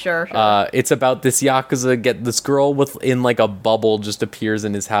girl. Sure. It's about this Yakuza, this girl in like a bubble just appears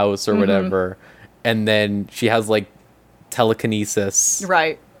in his house or whatever, and then she has like telekinesis.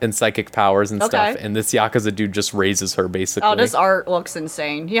 Right. And psychic powers and stuff, and this Yakuza dude just raises her, basically. Oh, this art looks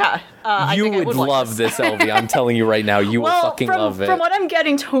insane. Yeah. You would love this, Elvie. I'm telling you right now, you will fucking love it. From what I'm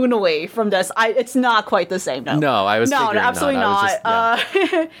getting tonally from this, it's not quite the same, no. No, I was figuring absolutely not.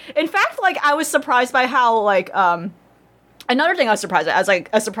 In fact, like, I was surprised by how, like, I Another thing I was surprised at,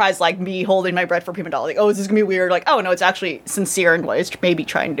 as surprised like me holding my breath for Prima Doll, like, oh, is this gonna be weird? Like, oh no, it's actually sincere in what it's maybe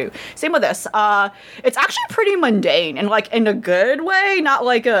trying to do. Same with this. It's actually pretty mundane and like in a good way, not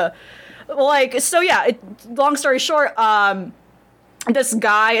like a like. So yeah, long story short, this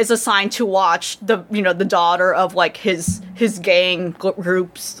guy is assigned to watch the daughter of like his gang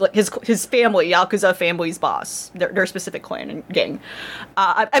groups, like his family, Yakuza family's boss, their specific clan and gang.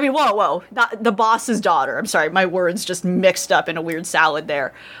 I mean, whoa, not the boss's daughter. I'm sorry, my words just mixed up in a weird salad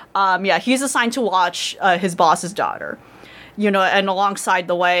there. Yeah, he's assigned to watch his boss's daughter. And alongside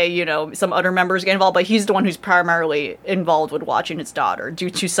the way, some other members get involved, but he's the one who's primarily involved with watching his daughter due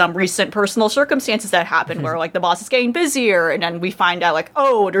to some recent personal circumstances that happen where, like, the boss is getting busier, and then we find out, like,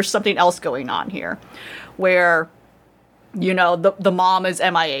 oh, there's something else going on here, where, the mom is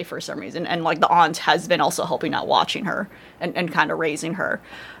MIA for some reason, and, like, the aunt has been also helping out watching her and kind of raising her.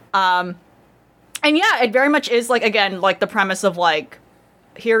 And, yeah, it very much is, like, again, like, the premise of, like,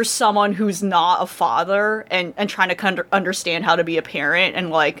 here's someone who's not a father and trying to understand how to be a parent and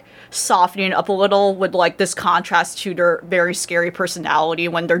like softening up a little with like this contrast to their very scary personality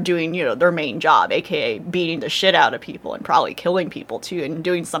when they're doing, their main job, aka beating the shit out of people and probably killing people too and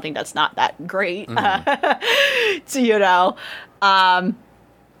doing something that's not that great.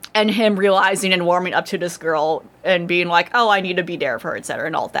 And him realizing and warming up to this girl and being like, oh, I need to be there for her, etc.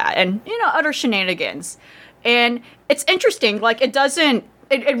 and all that. And, other shenanigans. And it's interesting, like,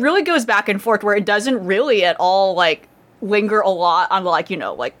 it really goes back and forth where it doesn't really at all, like, linger a lot on, like,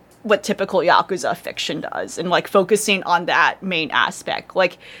 like, what typical Yakuza fiction does and, like, focusing on that main aspect.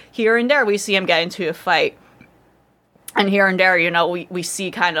 Like, here and there we see him get into a fight. And here and there, we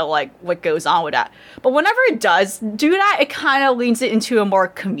see kind of, like, what goes on with that. But whenever it does do that, it kind of leans it into a more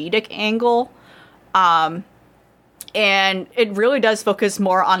comedic angle. And it really does focus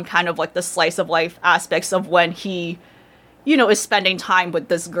more on kind of, like, the slice of life aspects of when he, is spending time with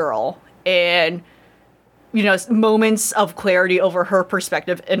this girl. And, moments of clarity over her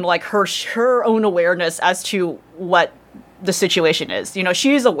perspective and, like, her own awareness as to what the situation is.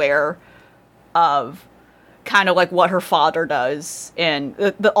 She is aware of kind of like what her father does and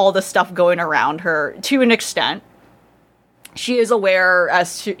all the stuff going around her to an extent. She is aware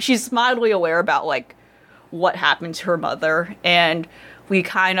she's mildly aware about like what happened to her mother, and we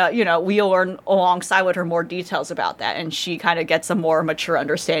kind of, we learn alongside with her more details about that, and she kind of gets a more mature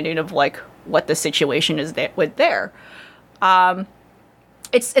understanding of like what the situation is there.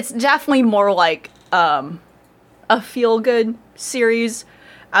 It's definitely more like a feel-good series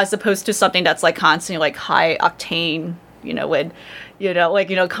as opposed to something that's like constantly like high octane, with,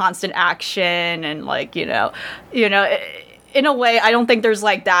 constant action and like, in a way, I don't think there's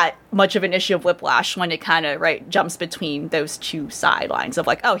like that much of an issue of whiplash when it kind of jumps between those two sidelines of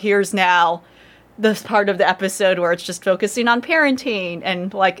like, oh, here's now this part of the episode where it's just focusing on parenting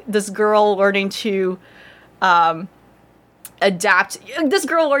and like this girl learning to accept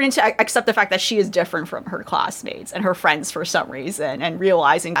the fact that she is different from her classmates and her friends for some reason, and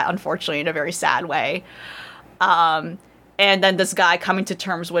realizing that unfortunately in a very sad way. And then this guy coming to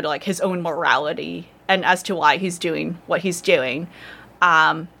terms with like his own morality and as to why he's doing what he's doing.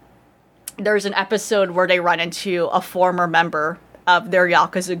 There's an episode where they run into a former member of their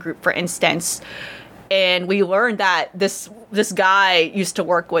Yakuza group, for instance, and we learned that this guy used to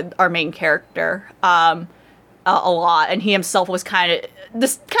work with our main character a lot, and he himself was kind of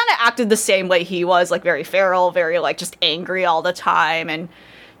acted the same way he was, like very feral, very like just angry all the time, and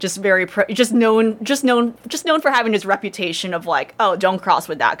just very just known for having his reputation of like, oh, don't cross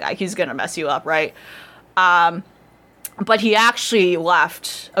with that guy, he's gonna mess you up, right? But he actually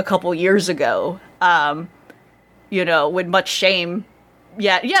left a couple years ago, with much shame,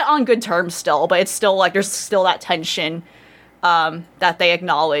 yet on good terms still, but it's still like there's still that tension that they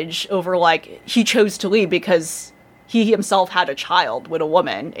acknowledge over like he chose to leave because he himself had a child with a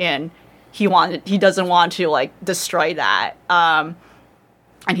woman, and he doesn't want to like destroy that,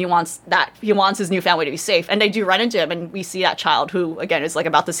 and he wants his new family to be safe. And they do run into him, and we see that child, who again is like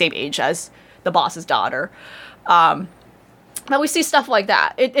about the same age as the boss's daughter. But we see stuff like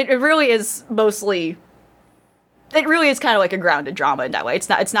that. It really is mostly. It really is kind of like a grounded drama in that way. It's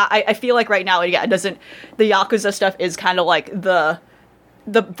not. I feel like right now, yeah, it doesn't. The Yakuza stuff is kind of like the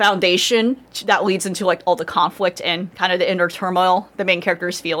foundation that leads into like all the conflict and kind of the inner turmoil the main character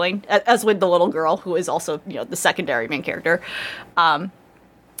is feeling, as with the little girl who is also the secondary main character.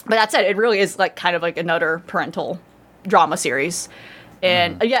 But that said, it really is like kind of like another parental drama series,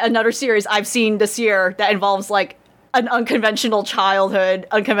 and yet another series I've seen this year that involves like an unconventional childhood,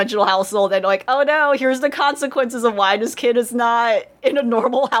 unconventional household, and like, oh no, here's the consequences of why this kid is not in a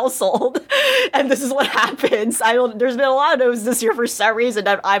normal household, and this is what happens. There's been a lot of those this year for some reason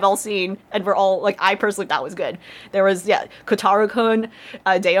that I've all seen, and we're all like, I personally thought was good. There was Kotaro-kun,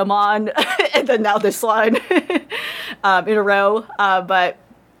 Daemon, and then now this one in a row. But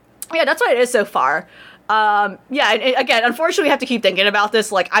yeah, that's what it is so far. And again, unfortunately, we have to keep thinking about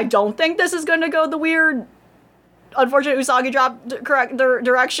this. Like, I don't think this is going to go the weird, unfortunate Usagi drop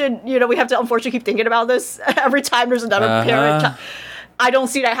direction. You know, we have to unfortunately keep thinking about this every time there's another parent. I don't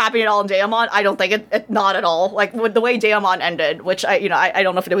see that happening at all in Daemon. I don't think it not at all. Like, with the way Daemon ended, which I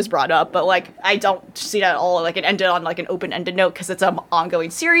don't know if it was brought up, but like, I don't see that at all. Like, it ended on like an open-ended note because it's an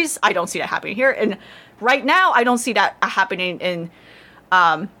ongoing series. I don't see that happening here. And right now, I don't see that happening in,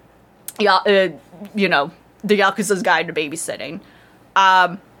 the Yakuza's Guide to Babysitting.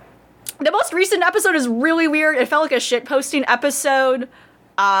 The most recent episode is really weird. It felt like a shitposting episode.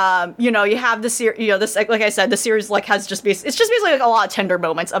 You have this, this, like I said, the series like has just it's just basically like a lot of tender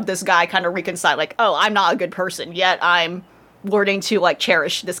moments of this guy kind of reconcile, like, oh, I'm not a good person, yet I'm learning to like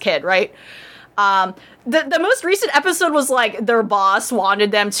cherish this kid, right? The most recent episode was like their boss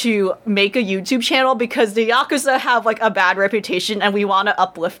wanted them to make a YouTube channel because the Yakuza have like a bad reputation and we want to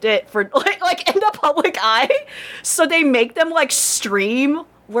uplift it for like in the public eye. So they make them like stream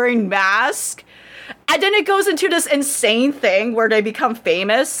wearing masks. And then it goes into this insane thing where they become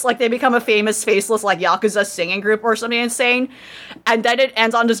famous. Like, they become a famous, faceless, like, Yakuza singing group or something insane. And then it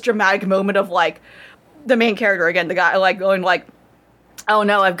ends on this dramatic moment of, like, the main character, again, the guy, like, going, like, oh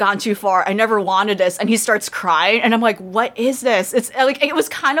no, I've gone too far. I never wanted this. And he starts crying. And I'm like, what is this? It's, like, it was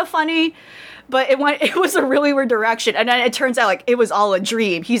kind of funny, but it was a really weird direction. And then it turns out, like, it was all a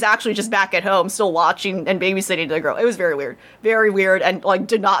dream. He's actually just back at home, still watching and babysitting the girl. It was very weird. Very weird, and, like,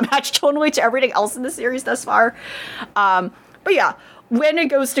 did not match tonally to everything else in the series thus far. But yeah, when it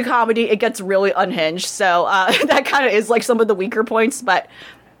goes to comedy, it gets really unhinged. So that kind of is, like, some of the weaker points. But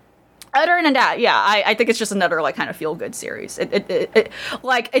other than that, yeah, I think it's just another, like, kind of feel-good series.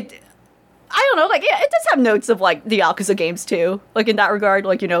 I don't know, like, yeah, it does have notes of, like, the Yakuza games, too. Like, in that regard,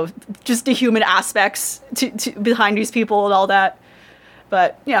 like, just the human aspects to behind these people and all that.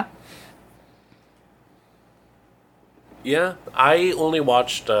 But, yeah. Yeah, I only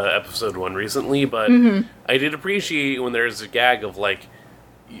watched episode 1 recently, but I did appreciate when there's a gag of, like,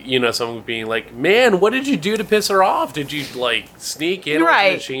 someone being like, man, what did you do to piss her off? Did you, like, sneak in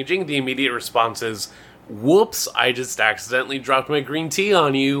right. or changing? The immediate response is, whoops, I just accidentally dropped my green tea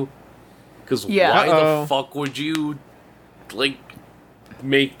on you. Because why the fuck would you, like,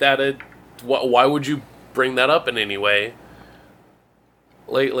 make that why would you bring that up in any way?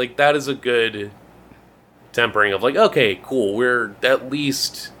 Like that is a good tempering of, like, okay, cool, we're at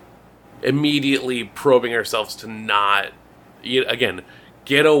least immediately probing ourselves to not, again,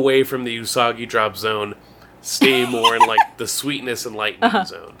 get away from the Usagi drop zone, stay more in, like, the sweetness and lightning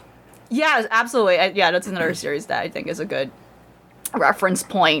zone. Yeah, absolutely. Yeah, that's another series that I think is a good reference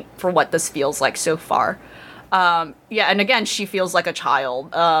point for what this feels like so far. And again, she feels like a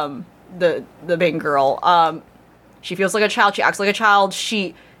child. The main girl. She feels like a child. She acts like a child.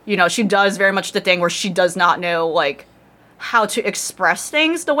 She does very much the thing where she does not know, like, how to express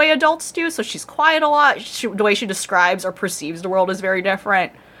things the way adults do. So she's quiet a lot. The way she describes or perceives the world is very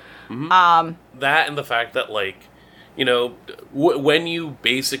different. Mm-hmm. That and the fact that, like, when you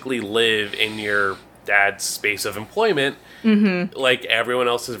basically live in your dad's space of employment, like, everyone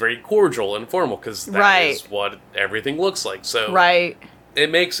else is very cordial and formal because that is what everything looks like. So it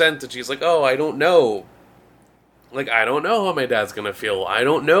makes sense that she's like, oh, I don't know. Like, I don't know how my dad's gonna feel. I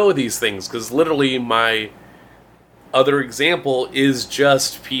don't know these things because literally my other example is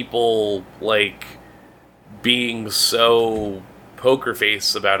just people, like, being so poker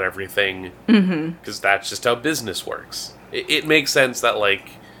face about everything because that's just how business works. It makes sense that,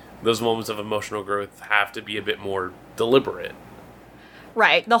 like, those moments of emotional growth have to be a bit more deliberate.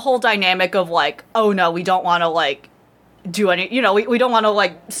 Right. The whole dynamic of, like, oh no, we don't want to, like, do any, we don't want to,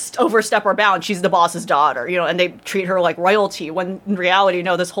 like, overstep our bounds. She's the boss's daughter, and they treat her like royalty, when in reality,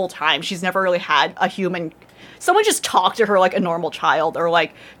 no, this whole time, she's never really had someone just talk to her like a normal child or,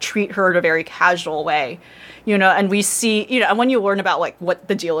 like, treat her in a very casual way, and we see, and when you learn about, like, what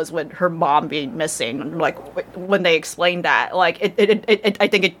the deal is with her mom being missing, like, when they explain that, like, it I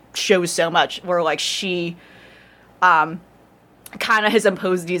think it shows so much where, like, she, kind of has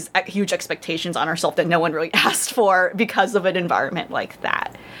imposed these huge expectations on herself that no one really asked for because of an environment like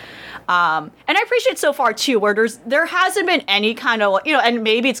that. And I appreciate so far, too, where there hasn't been any kind of, and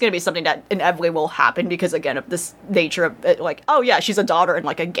maybe it's going to be something that inevitably will happen because, again, of this nature of it, like, oh, yeah, she's a daughter in,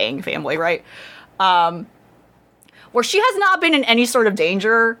 like, a gang family, right? where she has not been in any sort of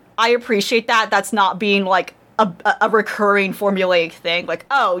danger. I appreciate that. That's not being like a recurring formulaic thing. Like,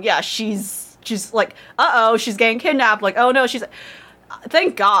 oh yeah, she's like, she's getting kidnapped. Like, oh no, she's.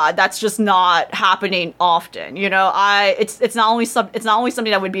 Thank God that's just not happening often. You know, it's not only something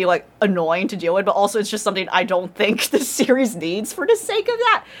that would be like annoying to deal with, but also it's just something I don't think the series needs for the sake of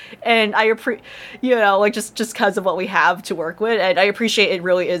that. And I appreciate, you know, like just because of what we have to work with, and I appreciate it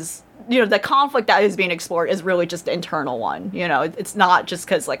really is. You know, the conflict that is being explored is really just the internal one. You know, it's not just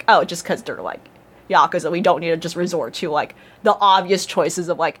because like, just because they're like Yakuza, we don't need to just resort to like the obvious choices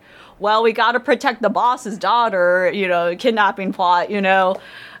of like, well, we got to protect the boss's daughter, you know, kidnapping plot, you know.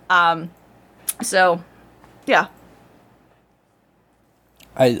 So, yeah.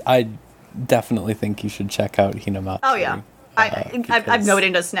 I definitely think you should check out Hinamatsuri. Oh, yeah. I'm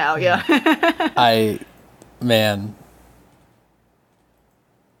noting this now, yeah. Man,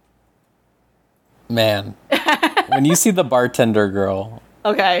 when you see the bartender girl,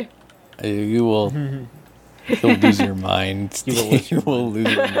 okay, you will you'll lose your mind. You will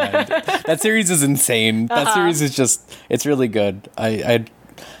lose your mind. That series is insane. That series is just, it's really good. I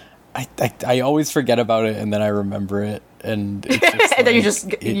always forget about it, and then I remember it, and it's just and then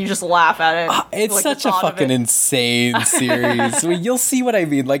you just laugh at it. It's like such a fucking insane series. You'll see what I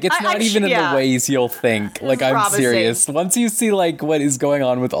mean. Like, it's not even in the ways you'll think. Like, I'm promising. Serious. Once you see like what is going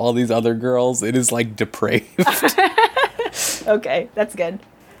on with all these other girls, it is like depraved. Okay, that's good.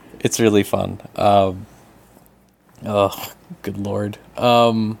 It's really fun. Oh, good lord.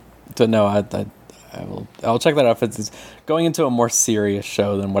 So no, I'll check that out. If it's going into a more serious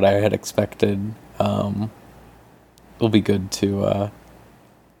show than what I had expected. It'll be good to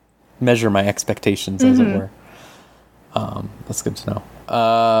measure my expectations, as it were. That's good to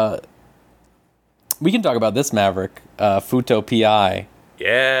know. We can talk about this Maverick, Futo PI.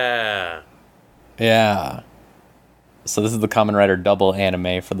 Yeah. Yeah. So this is the Kamen Rider double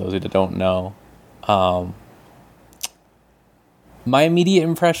anime, for those who don't know. My immediate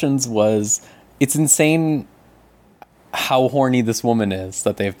impressions was, it's insane how horny this woman is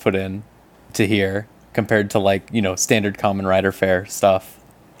that they've put in to here compared to, like, you know, standard Kamen Rider fare stuff.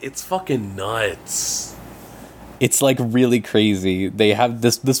 It's fucking nuts. It's like really crazy. They have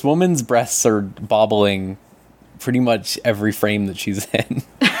this woman's breasts are bobbling pretty much every frame that she's in.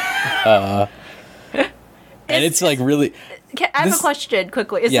 And it's like really. I have a question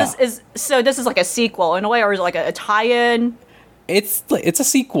quickly. This is like a sequel in a way, or is it like a tie-in? It's a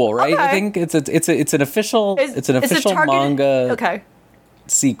sequel, right? Okay. I think it's an official manga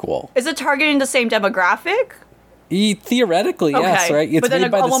sequel. Is it targeting the same demographic? Theoretically, okay. Yes, right? It's made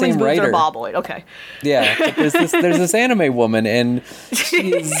by the same writer. Are bobbling. Okay. Yeah, but there's this anime woman, and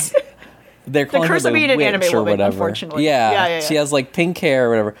she's. They're calling her the witch or whatever. Unfortunately. Yeah, she has like pink hair or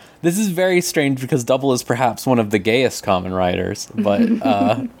whatever. This is very strange because Double is perhaps one of the gayest Kamen Riders, but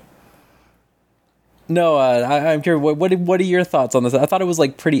no, I'm curious. What are your thoughts on this? I thought it was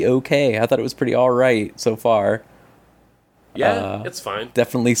like pretty okay. I thought it was pretty all right so far. Yeah, it's fine.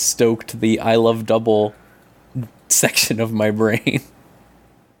 Definitely stoked the I love Double section of my brain.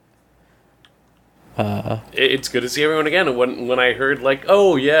 It's good to see everyone again. When I heard like,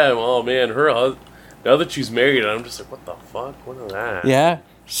 oh yeah, oh man, now that she's married, I'm just like, what the fuck? What is that? Yeah,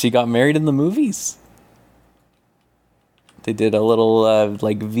 she got married in the movies. They did a little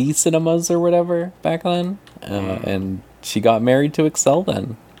like V cinemas or whatever back then, and she got married to Excel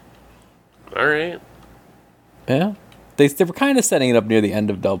then. All right. Yeah, they were kind of setting it up near the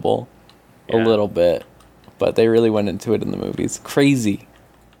end of Double, a little bit, but they really went into it in the movies. Crazy.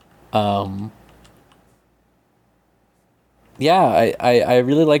 Yeah, I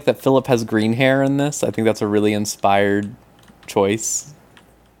really like that Philip has green hair in this. I think that's a really inspired choice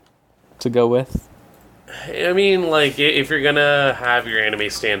to go with. I mean, like, if you're gonna have your anime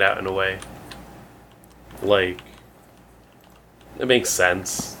stand out in a way, like, it makes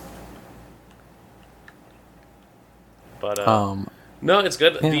sense. But, no, it's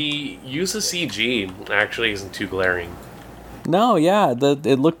good. Yeah. The use of CG actually isn't too glaring. No, yeah,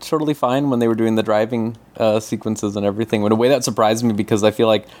 it looked totally fine when they were doing the driving sequences and everything. In a way that surprised me because I feel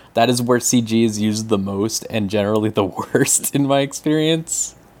like that is where CG is used the most and generally the worst in my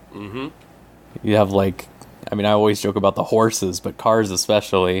experience. Mm-hmm. You have like, I mean, I always joke about the horses, but cars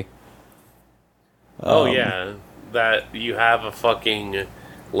especially. Oh yeah, that you have a fucking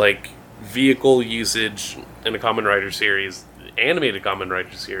like vehicle usage in a Kamen Rider series, animated Kamen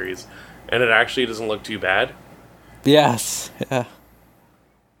Rider series, and it actually doesn't look too bad. Yes, yeah.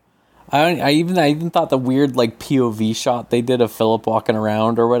 I even thought the weird like POV shot they did of Philip walking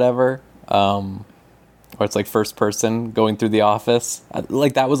around or whatever, or it's like first person going through the office,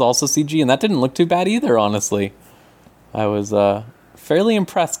 like that was also CG, and that didn't look too bad either, honestly. I was fairly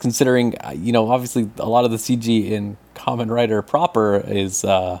impressed considering, obviously a lot of the CG in Kamen Rider proper is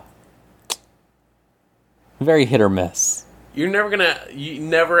very hit or miss. You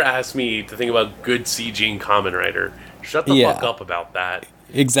never asked me to think about good CG in Kamen Rider. Shut the fuck up about that.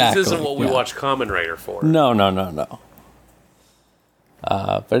 Exactly. This isn't what we watch Kamen Rider for. No.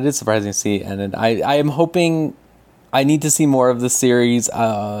 But it is surprising to see, and I am hoping. I need to see more of the series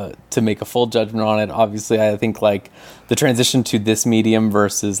to make a full judgment on it. Obviously, I think like the transition to this medium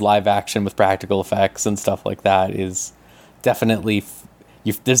versus live action with practical effects and stuff like that is definitely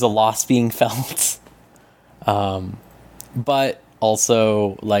there's a loss being felt. But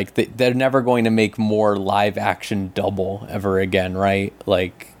also, like they're never going to make more live action double ever again, right?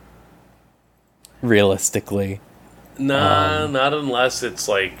 Like realistically. Nah, not unless it's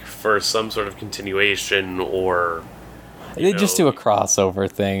like for some sort of continuation or. They just do a crossover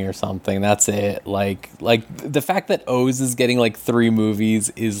thing or something. That's it. Like the fact that Oz is getting like 3 movies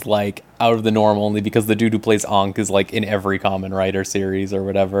is like out of the norm only because the dude who plays Ankh is like in every Kamen Rider series or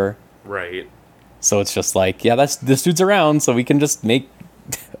whatever. Right. So it's just like, yeah, this dude's around, so we can just make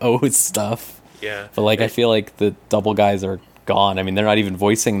Oz stuff. Yeah. But like, I feel like the double guys are gone. I mean, they're not even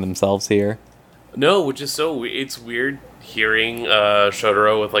voicing themselves here. No, which is it's weird hearing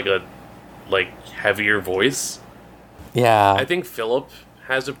Shotaro with like a heavier voice. Yeah. I think Philip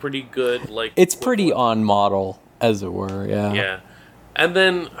has a pretty good it's pretty on model, as it were, yeah. Yeah. And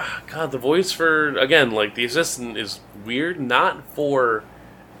then God, the voice for again, like the assistant is weird, not for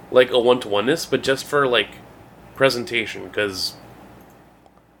like a one-to-oneness, but just for like presentation, because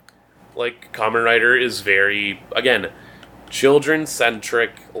like Kamen Rider is very, again,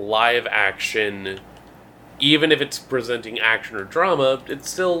 children-centric, live action. Even if it's presenting action or drama, it's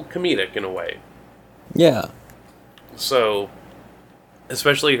still comedic in a way. Yeah. So,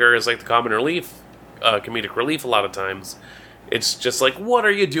 especially her as like the comedic relief a lot of times, it's just like, what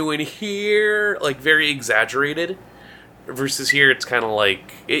are you doing here? Like, very exaggerated. Versus here, it's kind of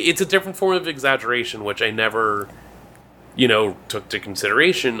like, it's a different form of exaggeration, which I never, took to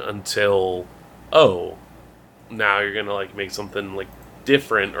consideration until, now you're gonna like make something like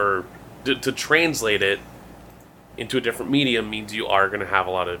different, or to translate it into a different medium means you are gonna have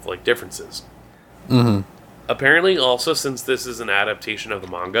a lot of like differences. Mm-hmm. Apparently, also, since this is an adaptation of the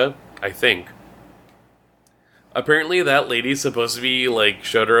manga, I think, apparently that lady's supposed to be like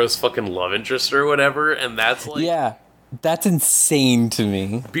Shotaro's fucking love interest or whatever, and that's like, yeah, that's insane to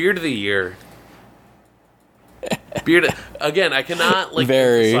me. Beard of the year. Again, I cannot like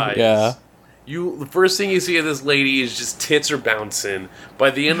very emphasize. Yeah. The first thing you see of this lady is just tits are bouncing. By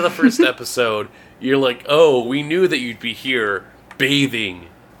the end of the first episode, you're like, oh, we knew that you'd be here bathing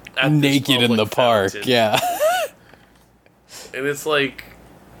at naked in the park. Fountain. Yeah. And it's like,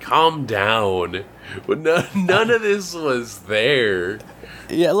 calm down. But none of this was there.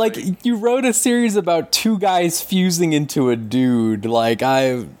 Yeah, like you wrote a series about 2 guys fusing into a dude. Like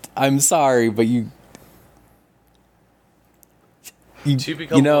I'm sorry, but you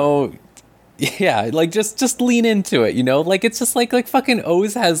yeah, like just lean into it, like it's just like fucking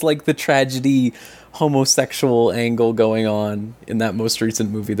Oz has like the tragedy homosexual angle going on in that most recent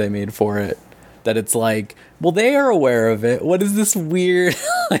movie they made for it, that it's like, well, they are aware of it. What is this weird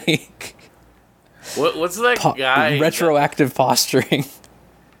like what's that guy retroactive posturing?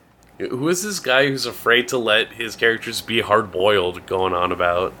 Who is this guy who's afraid to let his characters be hard-boiled going on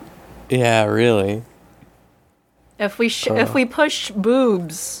about? Yeah, really. If we push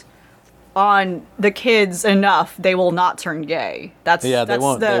boobs on the kids enough, they will not turn gay. They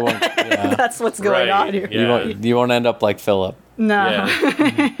won't. Yeah. That's what's going on here. Yeah. You won't end up like Philip. No.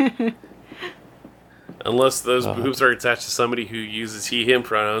 Yeah. Unless those boobs are attached to somebody who uses he/him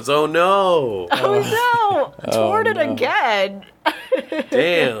pronouns. Oh no! Oh no! Toward it again.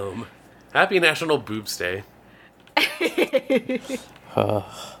 Damn! Happy National Boobs Day. This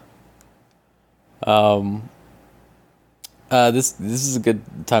is a good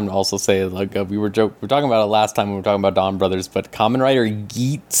time to also say, like, we were talking about it last time when we were talking about Dawn Brothers, but Kamen Rider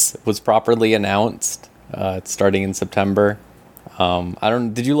Geats was properly announced. It's starting in September.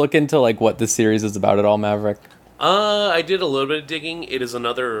 Did you look into like what this series is about at all, Maverick? I did a little bit of digging. It is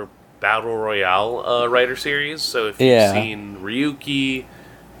another Battle Royale Rider series. So if you've seen Ryuki,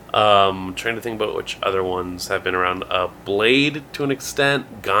 trying to think about which other ones have been around. Blade to an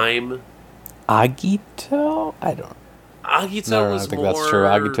extent, Gaim. Agito? I don't. Agito was I think more... that's true.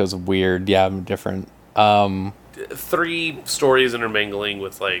 Agito's weird. Yeah, I'm different. 3 stories intermingling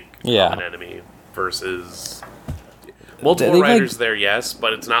with like an enemy versus multiple riders there, yes,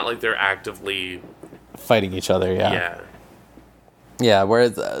 but it's not like they're actively fighting each other. Yeah. Yeah,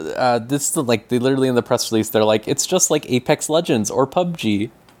 whereas this is like they literally in the press release they're like it's just like Apex Legends or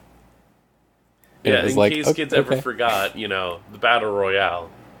PUBG. And Yeah, in case kids ever forgot, the Battle Royale.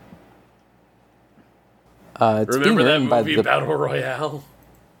 It's Remember that being written movie, Battle Royale?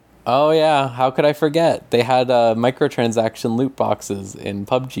 Oh yeah, how could I forget? They had microtransaction loot boxes in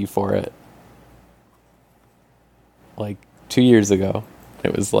PUBG for it. Like 2 years ago.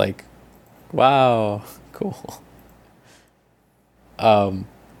 It was like, wow, cool.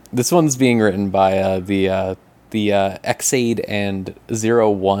 This one's being written by the Xade and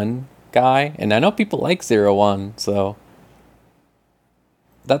 01 guy, and I know people like 01, so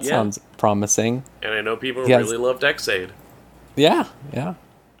that sounds promising. And I know people really loved Xade. Yeah.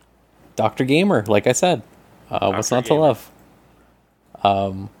 Dr. Gamer, like I said. What's not to love?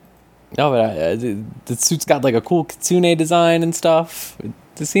 No, but the suit's got like a cool kitsune design and stuff.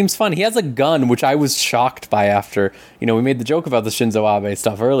 It seems fun. He has a gun, which I was shocked by after, we made the joke about the Shinzo Abe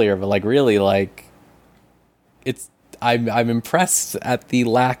stuff earlier, but like really like I'm impressed at the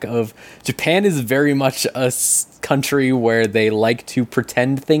lack of. Japan is very much a country where they like to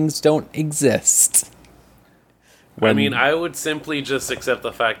pretend things don't exist. I would simply just accept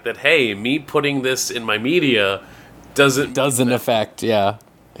the fact that, hey, me putting this in my media doesn't affect, yeah.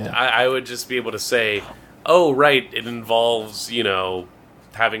 I would just be able to say, oh, right, it involves,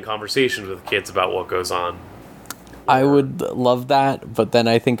 having conversations with kids about what goes on. I would love that, but then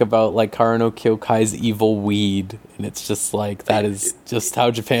I think about, like, Karano Kyokai's evil weed, and it's just like, that is just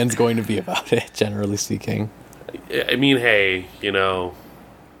how Japan's going to be about it, generally speaking. I mean, hey,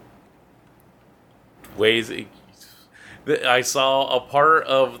 ways... I saw a part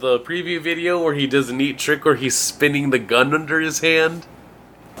of the preview video where he does a neat trick where he's spinning the gun under his hand.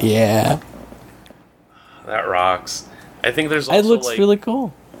 Yeah. That rocks. I think there's also, it looks really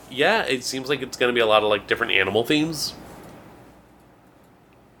cool. Yeah, it seems like it's going to be a lot of, like, different animal themes.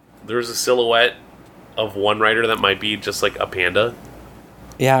 There's a silhouette of one rider that might be just, like, a panda.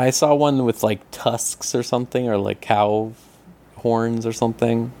 Yeah, I saw one with, like, tusks or something, or, like, cow horns or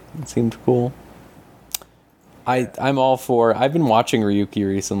something. It seemed cool. I'm all for. I've been watching Ryuki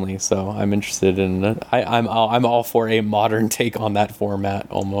recently, so I'm interested in it. I'm all for a modern take on that format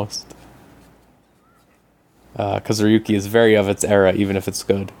almost. Because Ryuki is very of its era, even if it's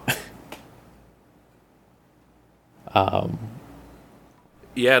good. Yeah,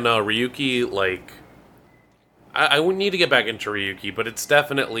 no, Ryuki, like, I would need to get back into Ryuki, but it's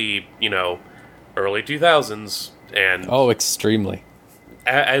definitely early 2000s and extremely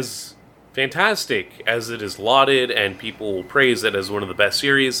as fantastic as it is lauded and people praise it as one of the best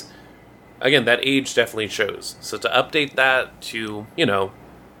series. Again, that age definitely shows. So to update that to,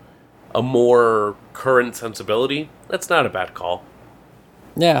 a more current sensibility, that's not a bad call.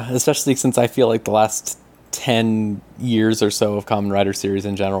 Yeah, especially since I feel like the last 10 years or so of Kamen Rider series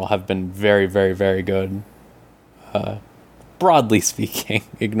in general have been very, very, very good. Broadly speaking,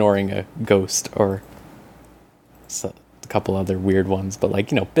 ignoring a Ghost or a couple other weird ones, but like,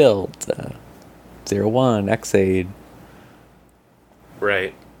 Build, 01, Xade.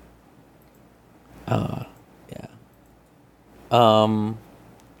 Right. Yeah.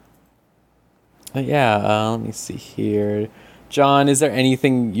 Let me see here. John, is there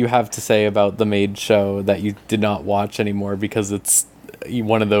anything you have to say about the Maid show that you did not watch anymore because it's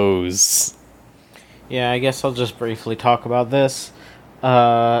one of those? Yeah, I guess I'll just briefly talk about this.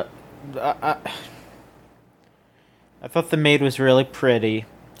 I thought the Maid was really pretty,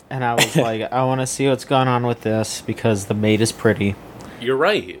 and I was like, I want to see what's going on with this because the Maid is pretty. You're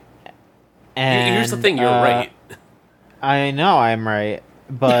right. And here's the thing, you're right. I know I'm right,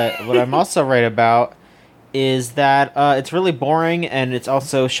 but what I'm also right about is that it's really boring and it's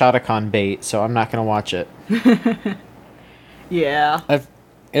also Shotokan bait, so I'm not going to watch it. Yeah.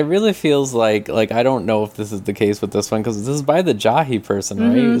 It really feels like I don't know if this is the case with this one because this is by the Jahi person,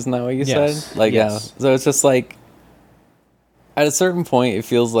 right? Isn't that what you said? Like, yes. Yeah. So it's just like at a certain point, it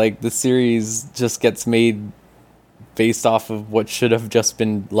feels like the series just gets made based off of what should have just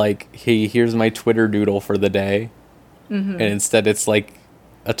been like, hey, here's my Twitter doodle for the day, and instead it's like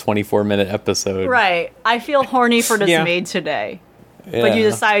a 24-minute episode. Right. I feel horny for this Maid today, but you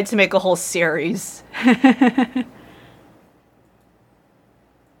decided to make a whole series.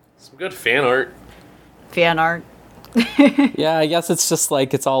 Some good fan art. Fan art. Yeah, I guess it's just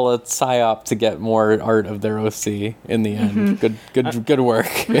like it's all a psyop to get more art of their OC in the end. Good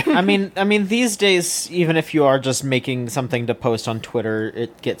work. I mean, these days, even if you are just making something to post on Twitter,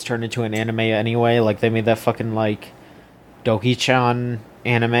 it gets turned into an anime anyway. Like they made that fucking like Doki-chan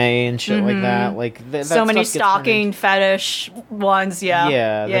anime and shit like that. Like that so many stalking fetish ones. Yeah.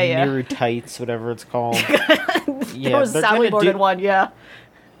 Yeah. The Miru tights, whatever it's called. there was sadly more than one, yeah.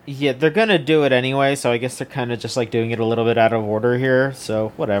 Yeah, they're gonna do it anyway, so I guess they're kind of just like doing it a little bit out of order here.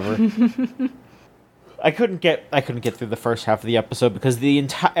 So whatever. I couldn't get through the first half of the episode because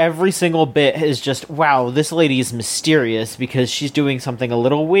every single bit is just, wow, this lady is mysterious because she's doing something a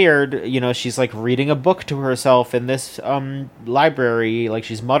little weird. You know, she's like reading a book to herself in this library, like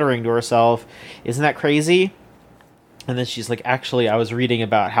she's muttering to herself. Isn't that crazy? And then she's like, actually, I was reading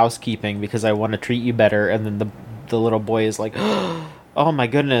about housekeeping because I want to treat you better. And then the little boy is like, oh my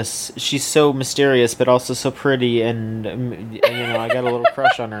goodness, she's so mysterious but also so pretty, and you know, I got a little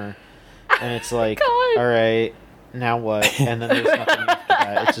crush on her. And it's like, all right, now what? And then there's nothing after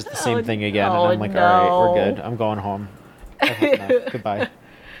that. It's just the same thing again. And I'm like, all right, we're good. I'm going home. I've had enough. Goodbye.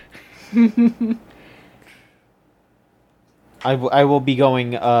 I will be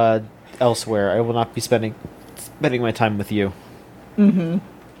going elsewhere. I will not be spending my time with you. Mm-hmm.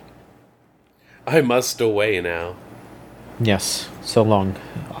 I must away now. Yes. So long.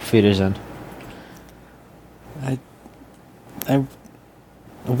 Auf Wiedersehen. I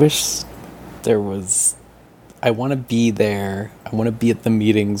wish there was... I want to be there. I want to be at the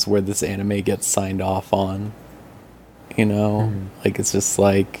meetings where this anime gets signed off on. You know? Like, it's just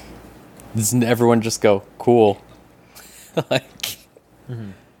like... Doesn't everyone just go, cool? Like...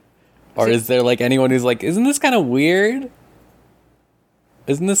 Or is there, like, anyone who's like, isn't this kind of weird?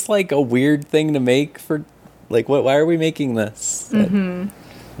 Isn't this, like, a weird thing to make for... Like, why are we making this? The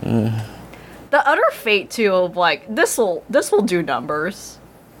utter fate, too, of, like, this will do numbers.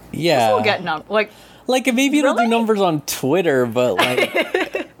 Yeah. This will get numbers. Like, maybe it'll really? do numbers on Twitter, but,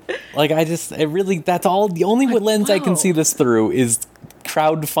 like... like, that's all... The only lens I can see this through is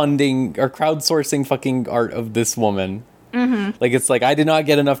crowdfunding or crowdsourcing fucking art of this woman. Like, it's like, I did not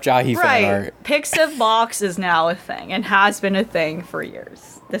get enough Jahi fan art. Pixiv Box is now a thing and has been a thing for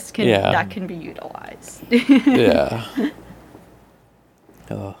years. That can be utilized. Yeah.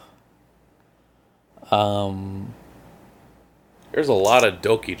 There's a lot of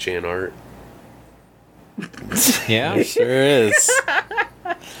Doki-chan art. Yeah? There sure is.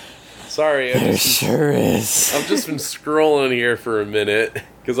 Sorry, There sure is. I've just been scrolling here for a minute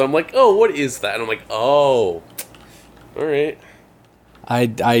because I'm like, oh, what is that? And I'm like, oh, all right.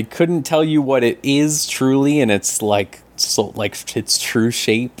 I couldn't tell you what it is truly, and it's like its true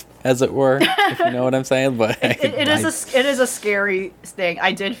shape, as it were, if you know what I'm saying. But it is a scary thing.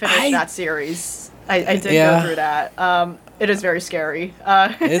 I did finish that series. I did go through that. It is very scary.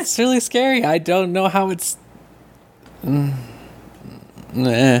 It's really scary. I don't know how it's. No,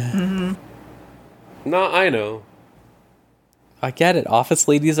 I know. I get it. Office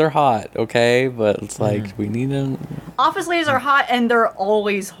ladies are hot, okay? But it's like, we need them. Office ladies are hot and they're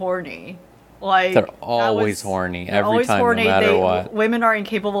always horny. Like, they're always horny. They're Every always time, horny. no matter what. Women are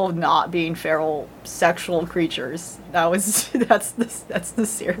incapable of not being feral sexual creatures. That's the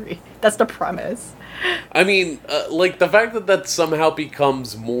theory. That's the premise. I mean, like, the fact that somehow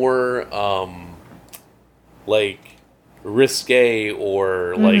becomes more, like, risque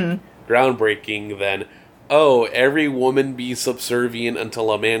or, like, groundbreaking than, oh, every woman be subservient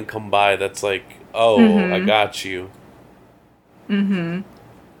until a man come by. That's like, oh, I got you.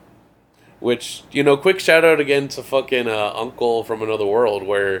 Which, you know, quick shout out again to fucking Uncle from Another World,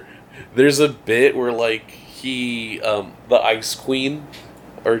 where there's a bit where, like, he, the Ice Queen,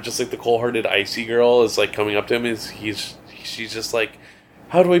 or just, like, the cold-hearted icy girl is, like, coming up to him, she's just like,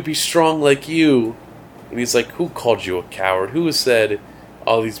 how do I be strong like you? And he's like, who called you a coward? Who has said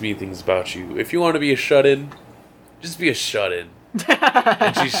all these mean things about you? If you want to be a shut-in, just be a shut-in.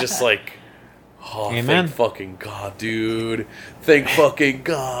 And she's just like, oh, Amen. Thank fucking God, dude. Thank fucking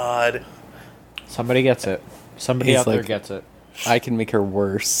God. Somebody gets it. Somebody He's out there like, gets it. I can make her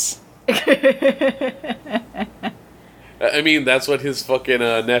worse. I mean, that's what his fucking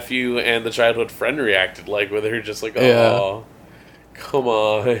nephew and the childhood friend reacted like, where they're just like, oh, Yeah. come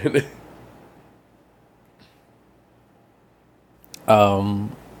on. I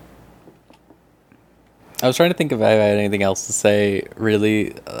was trying to think if I had anything else to say.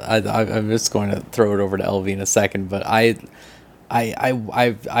 Really, I'm just going to throw it over to Elvie in a second. But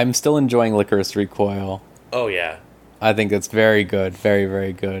I'm still enjoying Licorice Recoil. Oh, yeah. I think it's very good, very,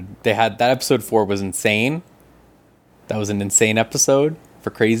 very good. They had that episode 4 was insane. That was an insane episode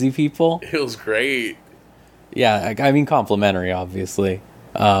for crazy people. It was great. Yeah, I mean complimentary, obviously.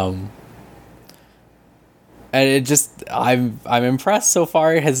 And it just, I'm impressed so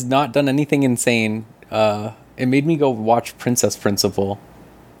far. It has not done anything insane. It made me go watch Princess Principal.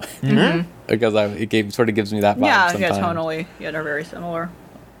 Because it sort of gives me that vibe. Yeah, totally. Yeah, they're very similar.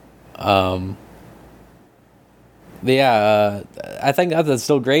 Yeah, I think that's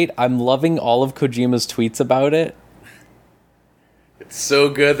still great. I'm loving all of Kojima's tweets about it. It's so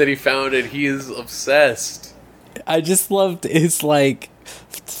good that he found it. He is obsessed. I just loved his, like,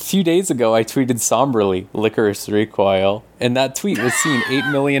 a few days ago I tweeted somberly, Licorice Recoil, and that tweet was seen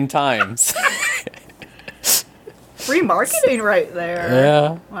 8 million times. Free marketing right there.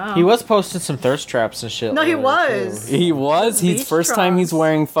 Yeah. Wow. He was posting some thirst traps and shit. No, he earlier, was. too. He was. He's Beach first time he's trunks.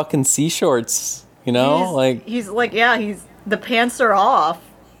 wearing fucking sea shorts, you know? He's like, yeah, the pants are off.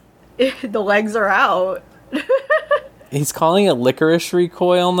 The legs are out. He's calling it Licorice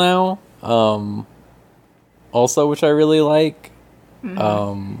Recoil now. Also, which I really like.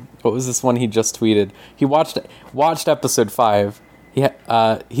 What was this one he just tweeted? He watched episode 5.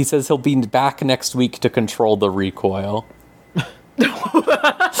 He says he'll be back next week to control the recoil.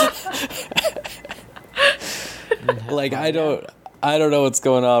 Like, I don't know what's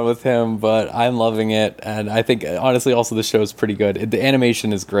going on with him, but I'm loving it, and I think honestly also the show's pretty good. The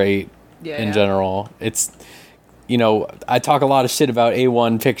animation is great in general. It's, you know, I talk a lot of shit about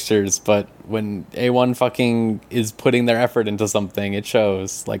A1 Pictures, but when A1 fucking is putting their effort into something, it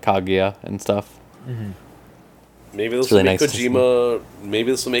shows, like Kaguya and stuff. Mm-hmm. Maybe this really will make nice to Kojima.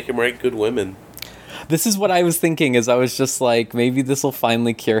 Maybe this will make him write good women. This is what I was thinking, is I was just like, maybe this will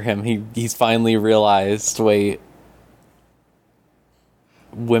finally cure him. He's finally realized, wait,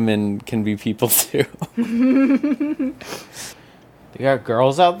 women can be people too. You got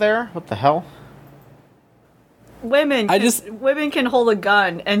girls out there? What the hell? Women can hold a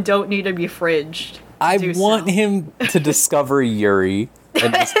gun and don't need to be fridged. I want him to discover Yuri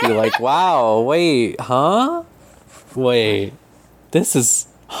and just be like, wow, wait, huh? Wait, this is,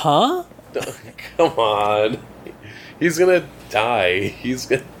 huh? Come on. He's gonna die. He's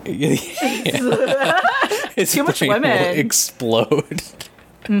gonna... His Too much brain will women. explode.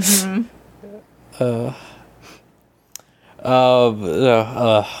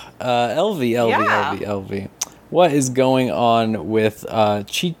 LV. What is going on with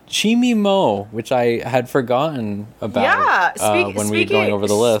Chimimo, which I had forgotten about when we were going over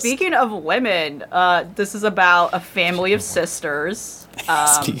the list. Speaking of women, this is about a family of sisters.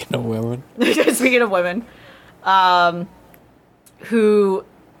 Speaking of women. Speaking of women, who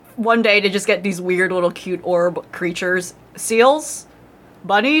one day they just get these weird little cute orb creatures, seals,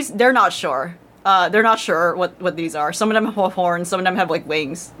 bunnies. They're not sure. They're not sure what these are. Some of them have horns. Some of them have like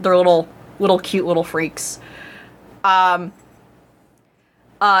wings. They're little cute little freaks. As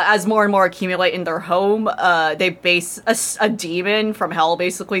more and more accumulate in their home, they base a demon from hell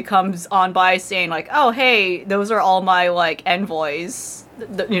basically comes on by saying like, oh hey, those are all my like envoys,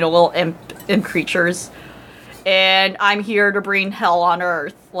 little imp creatures, and I'm here to bring hell on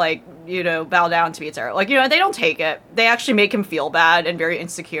earth, like, bow down to me, etc. Like, they don't take it. They actually make him feel bad and very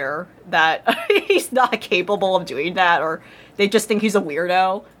insecure that he's not capable of doing that, or they just think he's a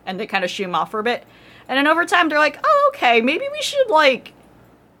weirdo and they kind of shoo him off for a bit. And then over time, they're like, oh, okay, maybe we should, like,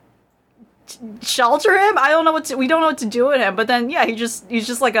 shelter him? We don't know what to do with him. But then, yeah, he's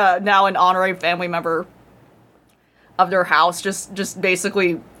just like now an honorary family member of their house, just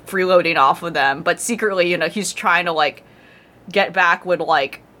basically freeloading off with them. But secretly, he's trying to, like, get back with,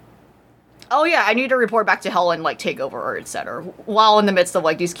 like, oh, yeah, I need to report back to hell and, like, take over, or etc. While in the midst of,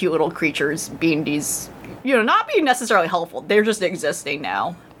 like, these cute little creatures being these, not being necessarily helpful. They're just existing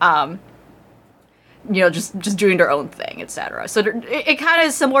now. Just doing their own thing, etc. So it kind of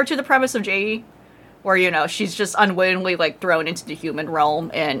is similar to the premise of J.E., where, she's just unwittingly, like, thrown into the human realm,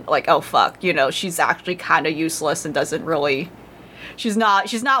 and, like, oh, fuck, she's actually kind of useless and doesn't really... She's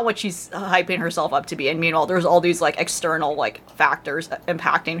not what she's hyping herself up to be, and meanwhile, there's all these, like, external, like, factors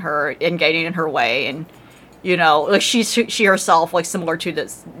impacting her and getting in her way, and, like, she herself, like, similar to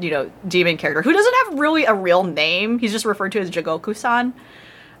this, demon character, who doesn't have really a real name. He's just referred to as Jigoku-san.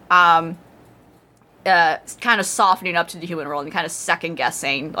 Kind of softening up to the human world and kind of second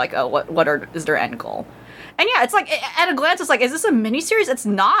guessing, like, oh, what is their end goal? And yeah, it's like, at a glance, it's like, is this a miniseries? It's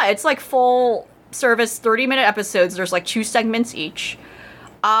not. It's like full service 30-minute episodes. There's like 2 segments each.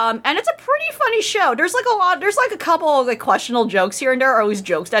 And it's a pretty funny show. There's like a couple of like questionable jokes here and there, or at least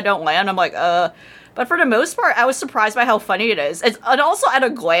jokes that don't land. I'm like, but for the most part, I was surprised by how funny it is. And also at a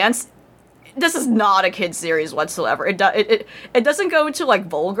glance, this is not a kid's series whatsoever. It doesn't go into, like,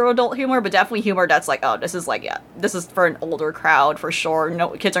 vulgar adult humor, but definitely humor that's like, oh, this is, like, yeah, this is for an older crowd, for sure. No,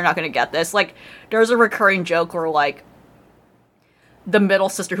 kids are not going to get this. Like, there's a recurring joke where, like, the middle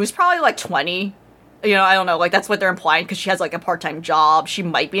sister, who's probably, like, 20, I don't know, like, that's what they're implying, because she has, like, a part-time job. She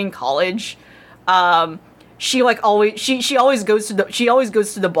might be in college. She, like, she always goes to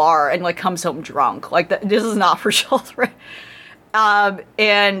the bar and, like, comes home drunk. Like, this is not for children.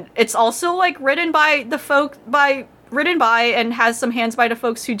 And it's also like written by and has some hands by the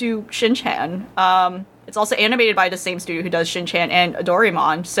folks who do Shin-Chan. It's also animated by the same studio who does Shin-Chan and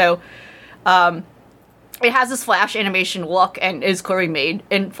Doraemon. So it has this Flash animation look and is clearly made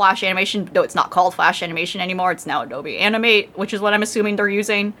in Flash animation, though it's not called Flash animation anymore. It's now Adobe Animate, which is what I'm assuming they're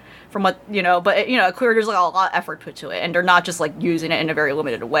using from what, but clearly there's like a lot of effort put to it, and they're not just like using it in a very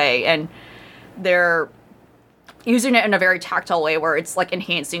limited way, and they're using it in a very tactile way where it's like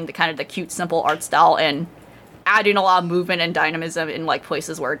enhancing the kind of the cute, simple art style and adding a lot of movement and dynamism in like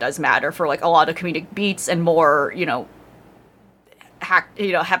places where it does matter for like a lot of comedic beats and more,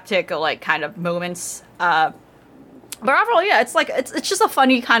 hectic like kind of moments. But overall, yeah, it's just a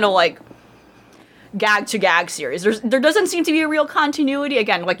funny kind of like gag to gag series. There doesn't seem to be a real continuity.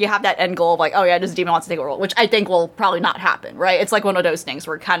 Again, like you have that end goal of like, oh yeah, this demon wants to take over, which I think will probably not happen, right? It's like one of those things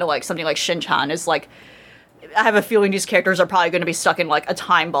where kind of like something like Shin-Chan is like, I have a feeling these characters are probably going to be stuck in like a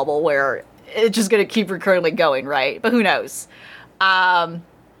time bubble where it's just going to keep recurrently going, right? But who knows?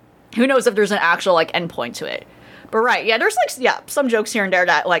 Who knows if there's an actual like endpoint to it? But right, yeah, there's like some jokes here and there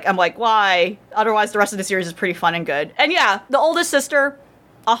that like I'm like, why? Otherwise, the rest of the series is pretty fun and good. And yeah, the oldest sister,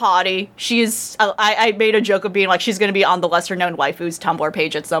 a hottie. She's I made a joke of being like she's going to be on the lesser known waifus Tumblr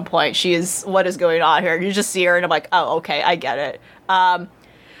page at some point. She is what is going on here. You just see her and I'm like, oh okay, I get it.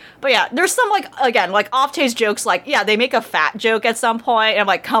 But yeah, there's some, like, again, like, off-taste jokes, like, yeah, they make a fat joke at some point, and I'm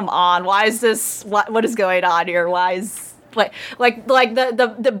like, come on, why is this, what is going on here? Why is, like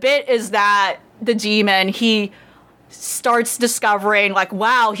the bit is that the demon, he starts discovering, like,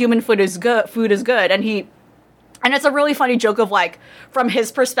 wow, human food is good, and it's a really funny joke of, like, from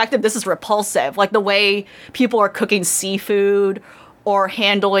his perspective, this is repulsive, like, the way people are cooking seafood, or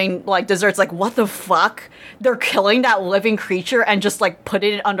handling, like, desserts, like, what the fuck? They're killing that living creature and just, like,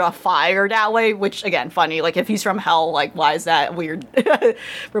 putting it under a fire that way, which, again, funny. Like, if he's from hell, like, why is that weird,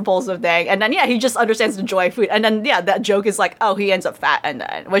 repulsive thing? And then, yeah, he just understands the joy of food. And then, yeah, that joke is like, oh, he ends up fat in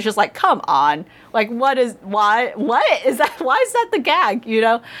the end, which is like, come on. Like, what is that? Why is that the gag,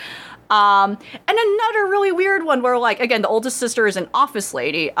 And another really weird one where, like, again, the oldest sister is an office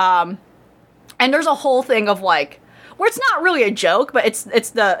lady, and there's a whole thing of, like, where it's not really a joke, but it's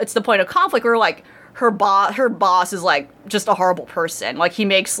the point of conflict where like her boss is like just a horrible person. Like he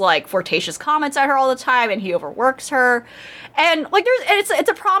makes like flirtatious comments at her all the time, and he overworks her. And like it's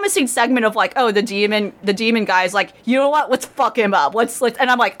a promising segment of like, oh, the demon guy's like, you know what? Let's fuck him up. Let's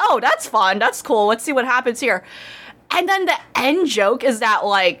and I'm like, oh, that's fun. That's cool. Let's see what happens here. And then the end joke is that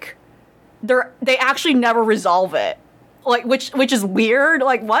like they actually never resolve it. Like, which is weird.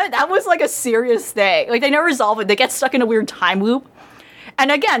 Like, what? That was, like, a serious thing. Like, they never resolve it. They get stuck in a weird time loop. And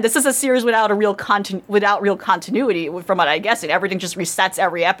again, this is a series without real continuity, from what I'm guessing. Everything just resets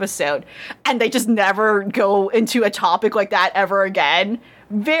every episode. And they just never go into a topic like that ever again.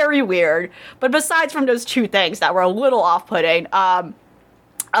 Very weird. But besides from those two things that were a little off-putting,